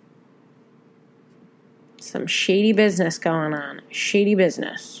 Some shady business going on. Shady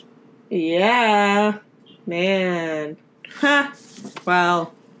business. Yeah. Man. Huh.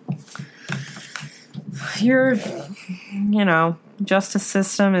 Well, justice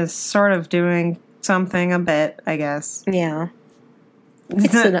system is sort of doing something a bit, I guess. Yeah.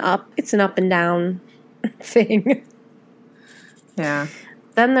 It's an up and down thing. Yeah.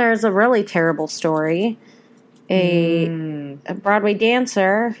 Then there's a really terrible story. A Broadway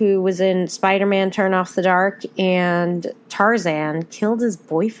dancer who was in Spider-Man Turn Off the Dark and Tarzan killed his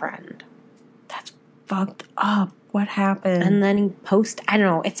boyfriend. That's fucked up. What happened? And then he I don't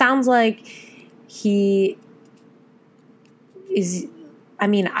know. It sounds like he is, I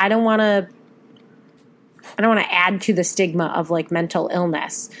mean, I don't want to add to the stigma of like mental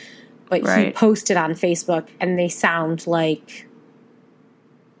illness, but he posted on Facebook and they sound like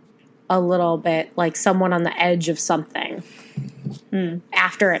a little bit like someone on the edge of something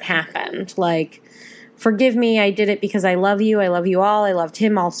after it happened. Like, forgive me, I did it because I love you. I love you all. I loved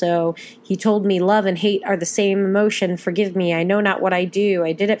him also. He told me love and hate are the same emotion. Forgive me. I know not what I do.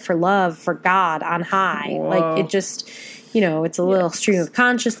 I did it for love, for God on high. Whoa. Like, it just, it's a little stream of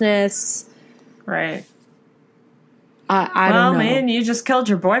consciousness. Right. I don't know. Well, man, you just killed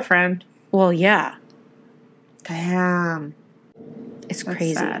your boyfriend. Well, yeah. Damn. It's That's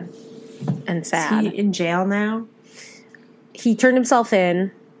crazy. sad. And sad. Is he in jail now? He turned himself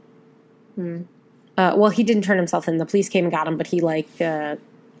in. Well, he didn't turn himself in. The police came and got him, but he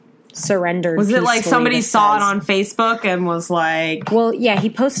surrendered. Was it like somebody peacefully, saw it on Facebook and was like... Well, yeah, he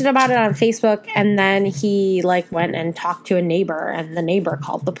posted about it on Facebook, and then he went and talked to a neighbor, and the neighbor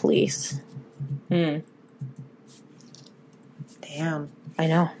called the police. Damn. I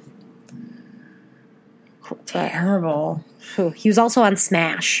know. Terrible. He was also on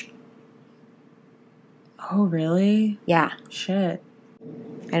Smash. Oh, really? Yeah. Shit.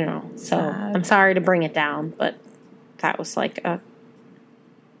 I don't know. So Sad. I'm sorry to bring it down, but that was like a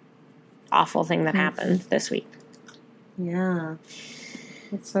awful thing that happened this week. Yeah.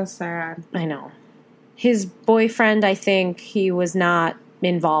 It's so sad. I know. His boyfriend, I think he was not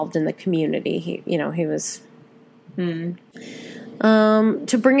involved in the community. He was. To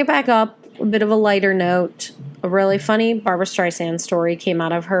bring it back up, a bit of a lighter note, a really funny Barbra Streisand story came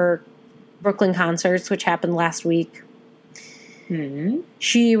out of her Brooklyn concerts, which happened last week.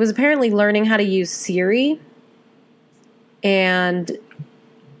 She was apparently learning how to use Siri and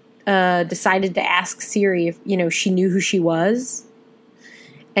decided to ask Siri if, she knew who she was.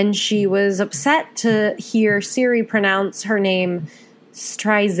 And she was upset to hear Siri pronounce her name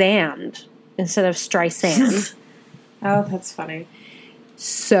Streisand instead of Streisand. Oh, that's funny.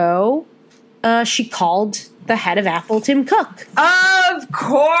 So she called the head of Apple, Tim Cook. Of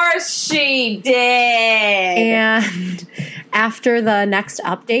course she did. And after the next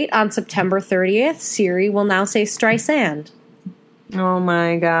update on September 30th, Siri will now say Streisand. Oh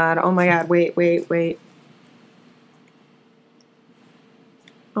my god. Wait.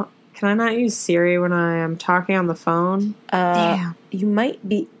 Oh, can I not use Siri when I am talking on the phone? Damn. You might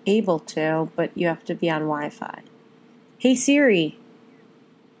be able to, but you have to be on Wi-Fi. Hey Siri.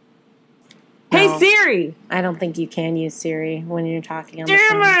 Hey, No. Siri! I don't think you can use Siri when you're talking on the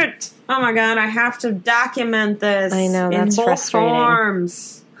Damn phone. it! Oh my god, I have to document this. I know, that's in both frustrating.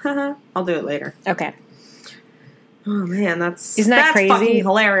 forms. I'll do it later. Okay. Oh man, that's Isn't that crazy? fucking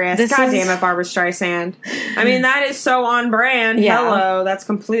hilarious. This God is- damn it, Barbara Streisand. I mean, that is so on brand. Yeah. Hello, that's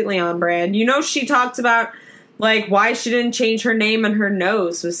completely on brand. You know, she talked about like why she didn't change her name and her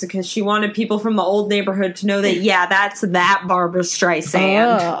nose was because she wanted people from the old neighborhood to know that that's that Barbara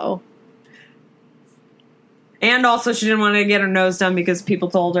Streisand. Oh. And also, she didn't want to get her nose done because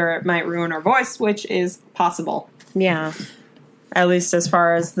people told her it might ruin her voice, which is possible. Yeah. At least as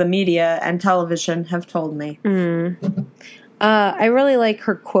far as the media and television have told me. I really like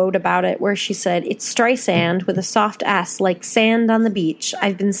her quote about it where she said, "It's Streisand with a soft S like sand on the beach.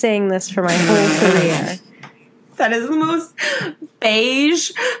 I've been saying this for my whole career." That is the most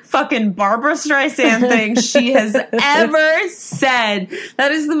beige fucking Barbara Streisand thing she has ever said.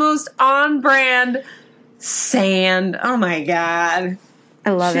 That is the most on brand sand. Oh my god.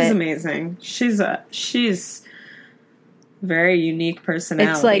 I love She's it. amazing. She's very unique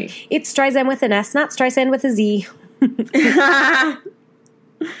personality. It's like, it's Streisand with an S, not Streisand with a Z. I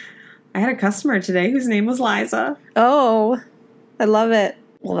had a customer today whose name was Liza. Oh, I love it.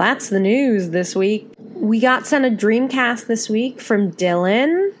 Well, that's the news this week. We got sent a Dreamcast this week from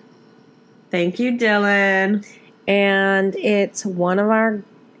Dylan, Thank you, Dylan. and it's one of our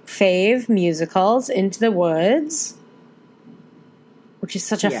fave musicals, Into the Woods, which is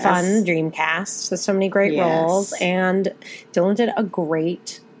such a Yes. fun Dreamcast. There's so many great Yes. roles, and Dylan did a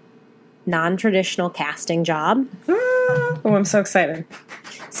great non-traditional casting job. Oh, I'm so excited.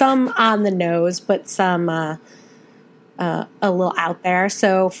 Some on the nose, but some a little out there.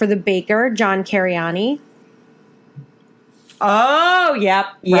 So for the baker, John Cariani. Oh, yep.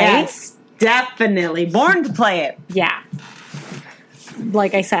 Yes. Definitely. Born to play it. Yeah.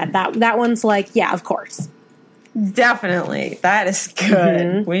 Like I said, that one's like, yeah, of course. Definitely. That is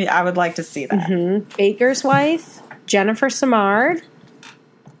good. I would like to see that. Baker's wife, Jennifer Samard,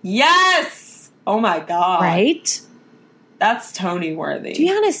 Yes! Oh my god. right? That's Tony worthy. To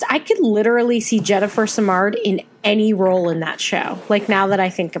be honest, I could literally see Jennifer Samard in any role in that show. Like, now that I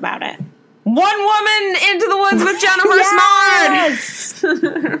think about it. One woman into the woods with Jennifer Yes!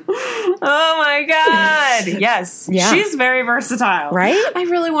 Smart. Oh my god. Yes. Yeah. She's very versatile. Right? I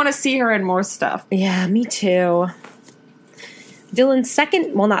really want to see her in more stuff. Yeah, me too. Dylan's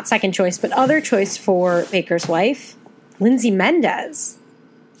second, well, not second choice, but other choice for Baker's wife, Lindsay Mendez.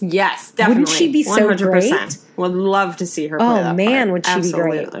 Yes, definitely. Wouldn't she be so 100%. great? Would love to see her play Oh, that man, part. would she be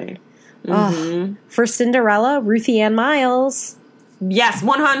great. Absolutely. Oh, for Cinderella, Ruthie Ann Miles. Yes,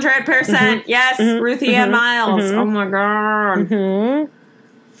 100%. Yes, Ruthie Ann Miles. Oh my god.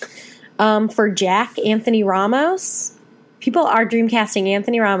 For Jack, Anthony Ramos. People are dreamcasting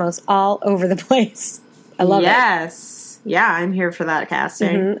Anthony Ramos all over the place. I love it. Yes. Yeah, I'm here for that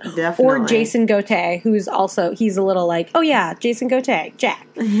casting. Definitely. Or Jason Gauthier, who's also, he's a little like, oh yeah, Jason Gauthier, Jack.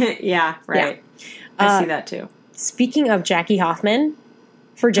 Yeah, right. I see that too. Speaking of Jackie Hoffman,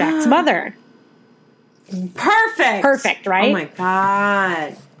 for Jack's mother. Perfect. Perfect, right? Oh my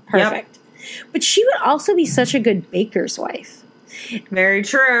god. Perfect. But she would also be such a good baker's wife. Yep. Very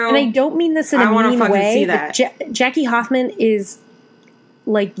true. And I don't mean this in I a wanna mean fucking way. see but that. Jackie Hoffman is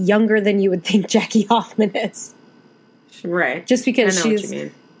like younger than you would think Jackie Hoffman is. Right. Just because I know what she's you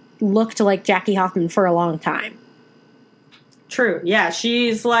mean. looked like Jackie Hoffman for a long time. True. Yeah,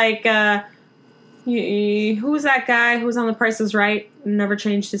 she's like who was that guy who was on The Price is Right and never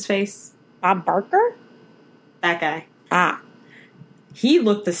changed his face? Bob Barker? That guy. Ah. He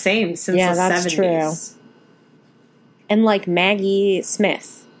looked the same since Yeah, the that's 70s. And like Maggie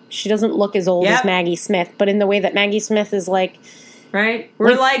Smith. She doesn't look as old Yep. as Maggie Smith, but in the way that Maggie Smith is like, Right?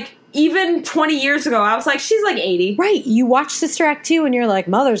 We're like even 20 years ago, I was like, she's like 80. right, you watch Sister Act 2 and you're like,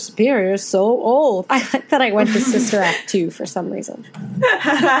 Mother Superior is so old. I like that I went to Sister Act 2 for some reason. When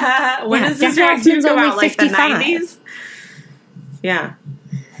Yeah, does this Jackie Act 2 Hoffman's come only out? Like the 55. 90s? Yeah.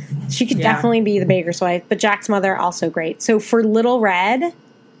 She could Yeah. definitely be the baker's wife, but Jack's mother, also great. So for Little Red,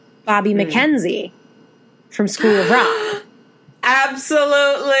 Bobby McKenzie from School of Rock.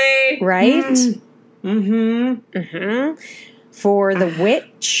 Absolutely. Right? Mm-hmm. For The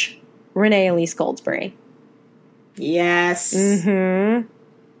Witch, Renee Elise Goldsberry. Yes. Mm-hmm.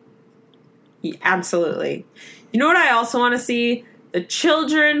 Yeah, absolutely. You know what I also want to see? The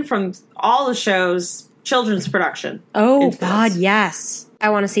children from all the shows, children's production. Oh, Into God, this. yes. I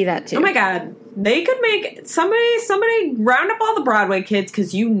want to see that, too. Oh my god. They could make somebody round up all the Broadway kids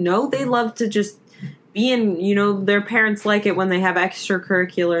because you know they love to just be in, you know, their parents like it when they have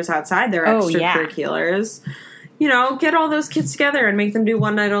extracurriculars outside their Oh, yeah. extracurriculars. get all those kids together and make them do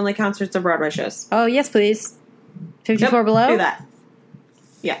one night only concerts of Broadway shows. Oh, yes, please. 54 Below? Do that.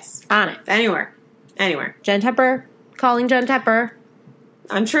 Yes. On it. Anywhere. Jen Tepper. Calling Jen Tepper.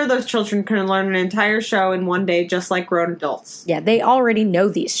 I'm sure those children can learn an entire show in one day just like grown adults. Yeah, they already know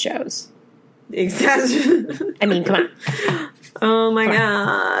these shows. Exactly. I mean, come on. Oh my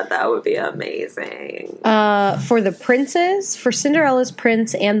God, that would be amazing. For the princes, for Cinderella's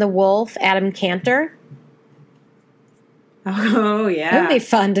Prince and the Wolf, Adam Cantor. Oh, It yeah. would be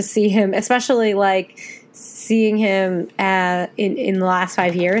fun to see him, especially like seeing him in the last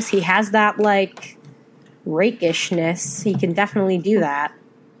 5 years. He has that like rakishness. He can definitely do that.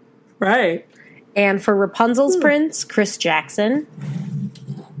 Right. And for Rapunzel's Prince, Chris Jackson.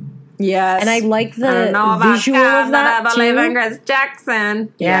 Yes. And I like I don't the know about visual God, of that but I believe in too. Chris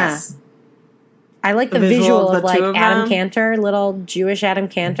Jackson. Yeah. Yes. I like the visual visual of of the like two of Adam them. Cantor, little Jewish Adam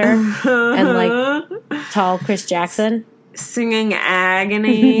Cantor, and like tall Chris Jackson. Singing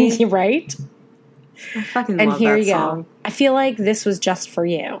Agony. Right? I fucking And love here that you song. go. I feel like this was just for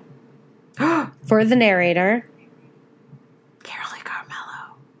you. For the narrator, Carolee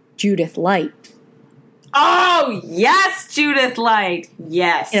Carmello. Judith Light. Oh, yes, Judith Light.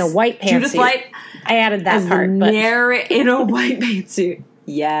 Yes. In a white pantsuit. Judith Light I added that as part. the But in a white pantsuit.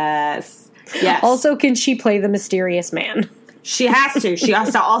 Yes. Yes. also, can she play the mysterious man? She has to. She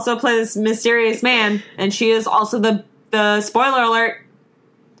has to also play this mysterious man, and she is also the spoiler alert.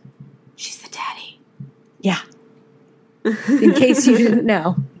 She's the daddy. Yeah. In case you didn't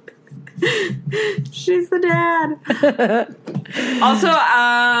know. She's the dad. Also,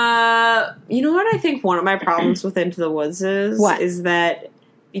 you know what I think one of my problems with Into the Woods is? What? Is that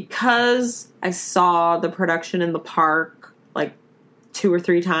because I saw the production in the park like 2 or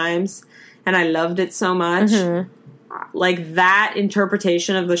 3 times, and I loved it so much, like that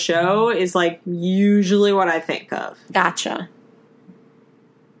interpretation of the show is like usually what I think of Gotcha.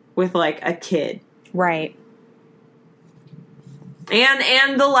 with like a kid. Right.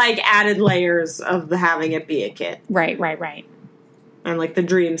 And the like added layers of the having it be a kid. Right. And like the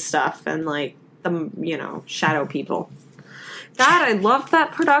dream stuff and like the shadow people. God, I loved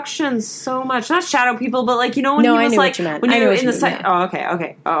that production so much. Not shadow people, but like when No, he I was knew like what you meant. when I you know were what in you the mean, site.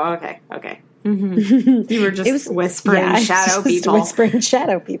 yeah. Oh, okay. Mm-hmm. You were just whispering I was shadow just people. Whispering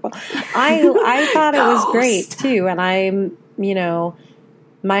shadow people. I thought it was great Ghost. too, and I'm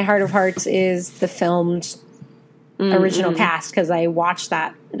my heart of hearts is the filmed original cast because I watched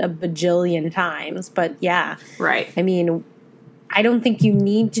that a bajillion times. But yeah, Right. I mean, I don't think you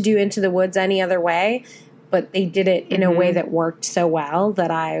need to do Into the Woods any other way, but they did it in a way that worked so well that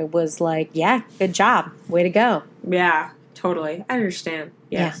I was like, yeah, good job. Way to go. Yeah, totally. I understand.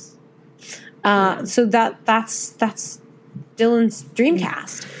 Yes. So that's Dylan's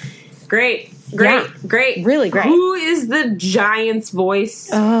Dreamcast. Great. Yeah. Really great. Who is the Giant's voice?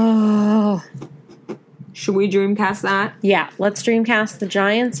 Oh, Should we dreamcast that? yeah. Let's Dreamcast the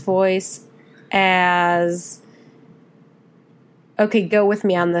Giant's voice as. Okay, go with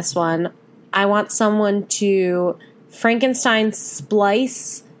me on this one. I want someone to Frankenstein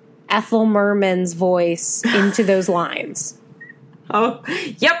splice Ethel Merman's voice into those lines. Oh,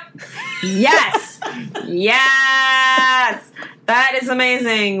 yep. Yes. Yes. That is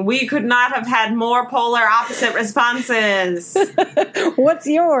amazing. We could not have had more polar opposite responses. What's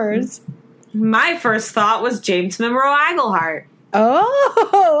yours? My first thought was James Monroe Iglehart.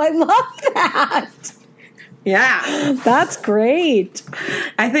 Oh, I love that. Yeah. That's great.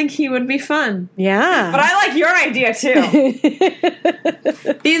 I think he would be fun. Yeah. But I like your idea too.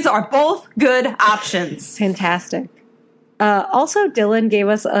 These are both good options. Fantastic. Also, Dylan gave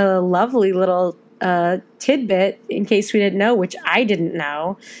us a lovely little tidbit, in case we didn't know, which I didn't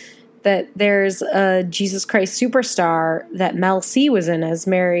know, that there's a Jesus Christ Superstar that Mel C was in as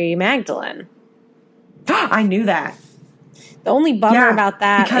Mary Magdalene. I knew that. The only bummer Yeah, about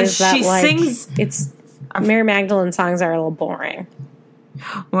that because is that she like sings- it's Mary Magdalene songs are a little boring.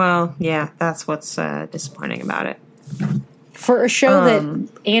 Well, yeah, that's what's disappointing about it. For a show that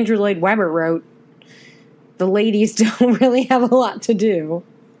Andrew Lloyd Webber wrote, the ladies don't really have a lot to do.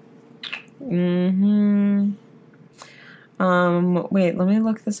 Wait, let me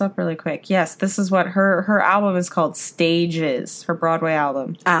look this up really quick. Yes, this is what her album is called, Stages, her Broadway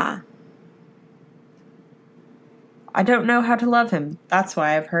album. Ah. I Don't Know How to Love Him. That's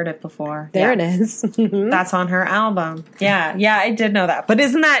why I've heard it before. There Yeah. it is. That's on her album. Yeah, I did know that. But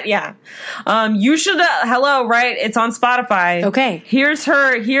isn't that, you should, hello, right? It's on Spotify. Okay. Here's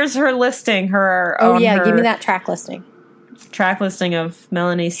her listing, Oh, on yeah, her give me that track listing. track listing of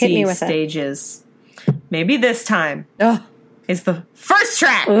Melanie Hit me C. with it. Stages. Maybe This Time Ugh. is the first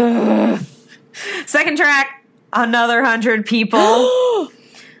track. Ugh. Second track, another 100 people.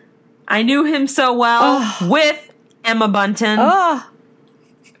 I knew him so well with Emma Bunton.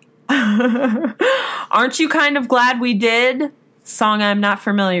 Aren't you kind of glad we did? Song I'm not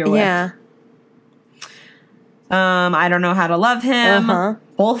familiar with. Yeah. I don't know how to love him.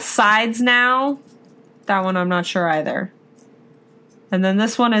 Both Sides Now. That one I'm not sure either. And then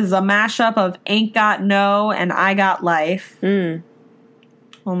this one is a mashup of Ain't Got No and I Got Life.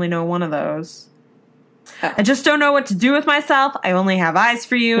 Only know one of those. I just don't know what to do with myself. I only have eyes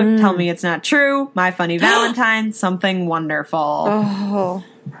for you. Tell me it's not true. My Funny Valentine. Something wonderful. Oh.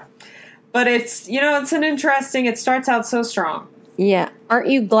 But it's, it's an interesting, it starts out so strong. Yeah. Aren't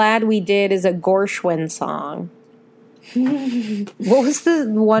You Glad We Did is a Gershwin song. What was the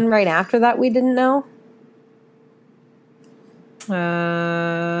one right after that we didn't know?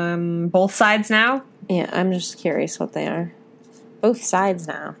 Both Sides Now? Yeah, I'm just curious what they are. Both Sides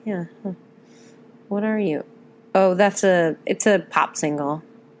Now. Yeah. Huh. What are you? Oh, it's a pop single.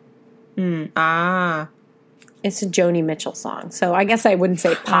 It's a Joni Mitchell song. So I guess I wouldn't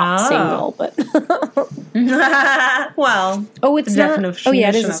say pop single, but well, it's not. Oh yeah,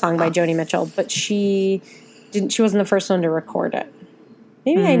 it is a song by Joni Mitchell, but she wasn't the first one to record it.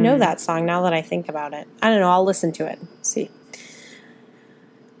 Maybe I know that song now that I think about it. I don't know, I'll listen to it. See.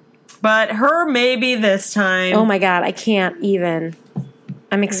 But her maybe this time. Oh my god, I can't even.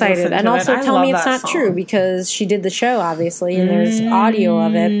 I'm excited. And also tell me it's not true because she did the show obviously and there's audio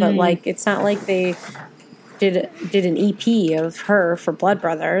of it, but like it's not like they did an EP of her for Blood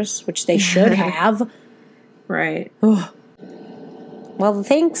Brothers, which they should have. Right. Well,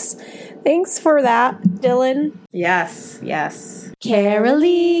 thanks for that, Dylan. Yes.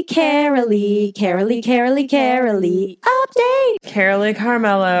 Carolee, update. Carolee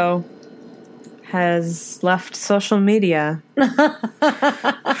Carmello has left social media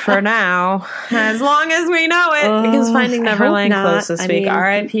for now, as long as we know it, because Finding Neverland closed this week.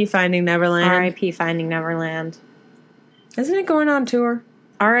 R.I.P. Finding Neverland. R.I.P. Finding Neverland. Isn't it going on tour?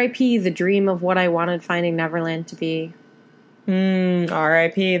 R.I.P. the dream of what I wanted Finding Neverland to be.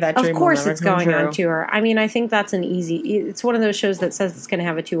 R.I.P. that dream. Of course will never it's going come true. on tour. I mean, I think that's it's one of those shows that says it's going to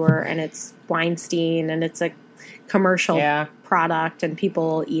have a tour and it's Weinstein and it's a commercial product and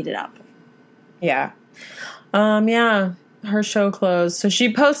people eat it up. Yeah. Her show closed. So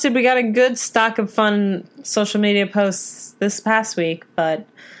she posted, we got a good stock of fun social media posts this past week, but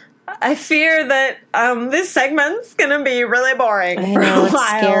I fear that this segment's going to be really boring. I know, it's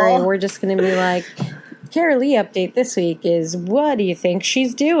scary. We're just going to be like, Carolee update this week is, what do you think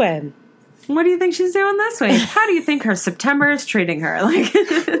she's doing? What do you think she's doing this week? How do you think her September is treating her?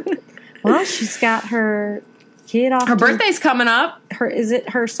 Well, she's got her kid off. Her birthday's coming up. Is it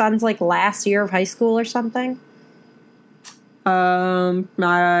her son's last year of high school or something?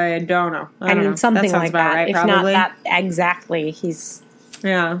 I don't know. I mean, something that like that. Right, if probably. not that exactly, he's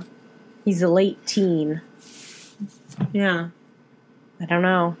a late teen. Yeah, I don't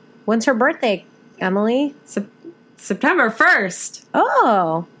know. When's her birthday, Emily? September 1st.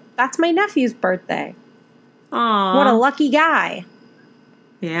 Oh, that's my nephew's birthday. Aw, what a lucky guy!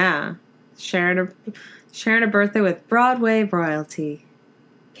 Yeah, sharing a birthday with Broadway royalty,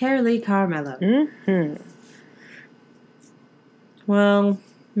 Carolee Carmello. Mm-hmm. Well,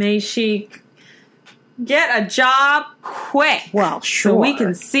 may she get a job quick. Well, sure. So we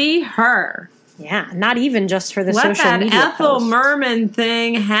can see her. Yeah, not even just for the Let social media that Ethel post. Merman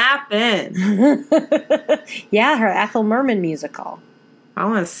thing happen. Yeah, her Ethel Merman musical. I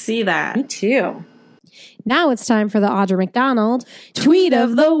want to see that. Me too. Now it's time for the Audra McDonald Tweet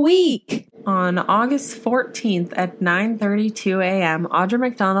of the Week. On August 14th at 9:32 a.m., Audra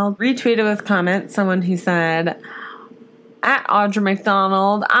McDonald retweeted with comment someone who said, at Audra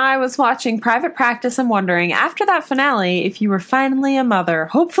McDonald, I was watching Private Practice and wondering, after that finale, if you were finally a mother.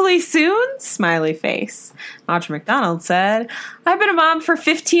 Hopefully soon? Smiley face. Audra McDonald said, I've been a mom for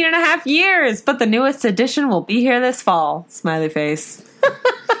 15 and a half years, but the newest edition will be here this fall. Smiley face.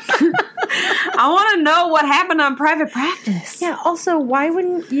 I want to know what happened on Private Practice. Yeah, also, why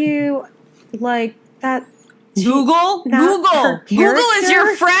wouldn't you, that... Google is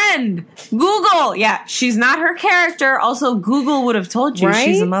your friend. Google, yeah, she's not her character. Also, Google would have told you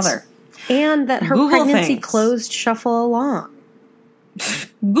she's a mother. And that her Google pregnancy things. closed shuffle along.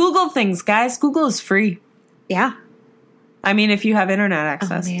 Google things, guys. Google is free. Yeah. I mean, if you have internet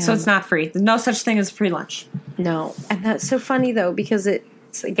access. man. So it's not free. There's no such thing as free lunch. No. And that's so funny, though, because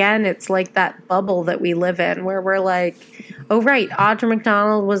it's like that bubble that we live in where we're like, oh, right, Audra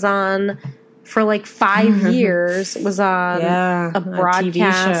McDonald was on... for 5 years, was on a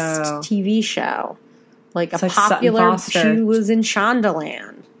broadcast TV show. It's a like Sutton popular, Foster. she was in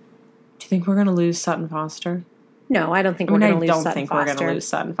Shondaland. Do you think we're going to lose Sutton Foster? No, I don't think I mean, we're I going to lose don't Sutton think Foster. we're going to lose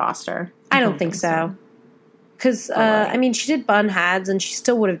Sutton Foster. I don't think so. Because, I mean, she did bun heads and she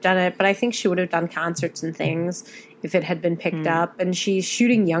still would have done it, but I think she would have done concerts and things if it had been picked up. And she's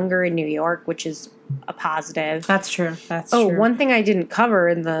shooting younger in New York, which is a positive. That's true. That's true. One thing I didn't cover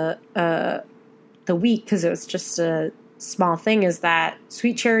in the week, because it was just a small thing, is that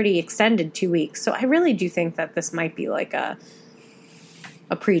Sweet Charity extended 2 weeks. So I really do think that this might be like a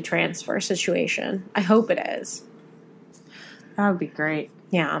pre-transfer situation. I hope it is. That would be great.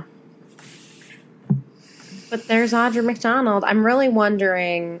 Yeah. But there's Audra McDonald. I'm really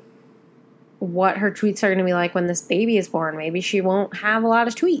wondering what her tweets are going to be like when this baby is born. Maybe she won't have a lot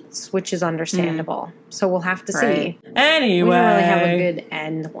of tweets, which is understandable. So we'll have to see. Anyway. We don't really have a good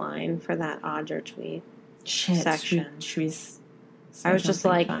end line for that Audra tweet section. I was just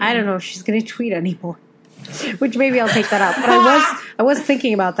like, I don't know if she's going to tweet anymore. Which maybe I'll take that up. But I was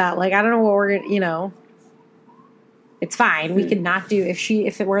thinking about that. Like, I don't know what we're going to, it's fine. We could not do,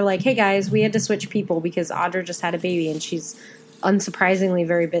 if it were like, hey guys, we had to switch people because Audra just had a baby and she's unsurprisingly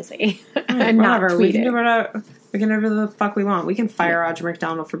very busy. And not tweeting. We can do whatever the fuck we want. We can fire Audra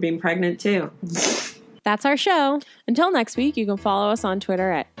McDonald for being pregnant too. That's our show. Until next week, you can follow us on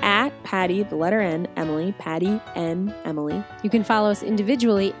Twitter at Patty, the letter N, Emily, Patty N, Emily. You can follow us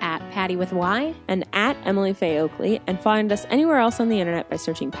individually at Patty with Y and at Emily Faye Oakley, and find us anywhere else on the internet by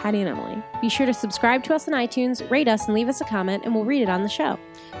searching Patty and Emily. Be sure to subscribe to us on iTunes, rate us, and leave us a comment, and we'll read it on the show.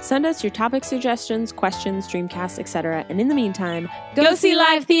 Send us your topic suggestions, questions, dreamcasts, etc. And in the meantime, go see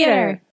live theater!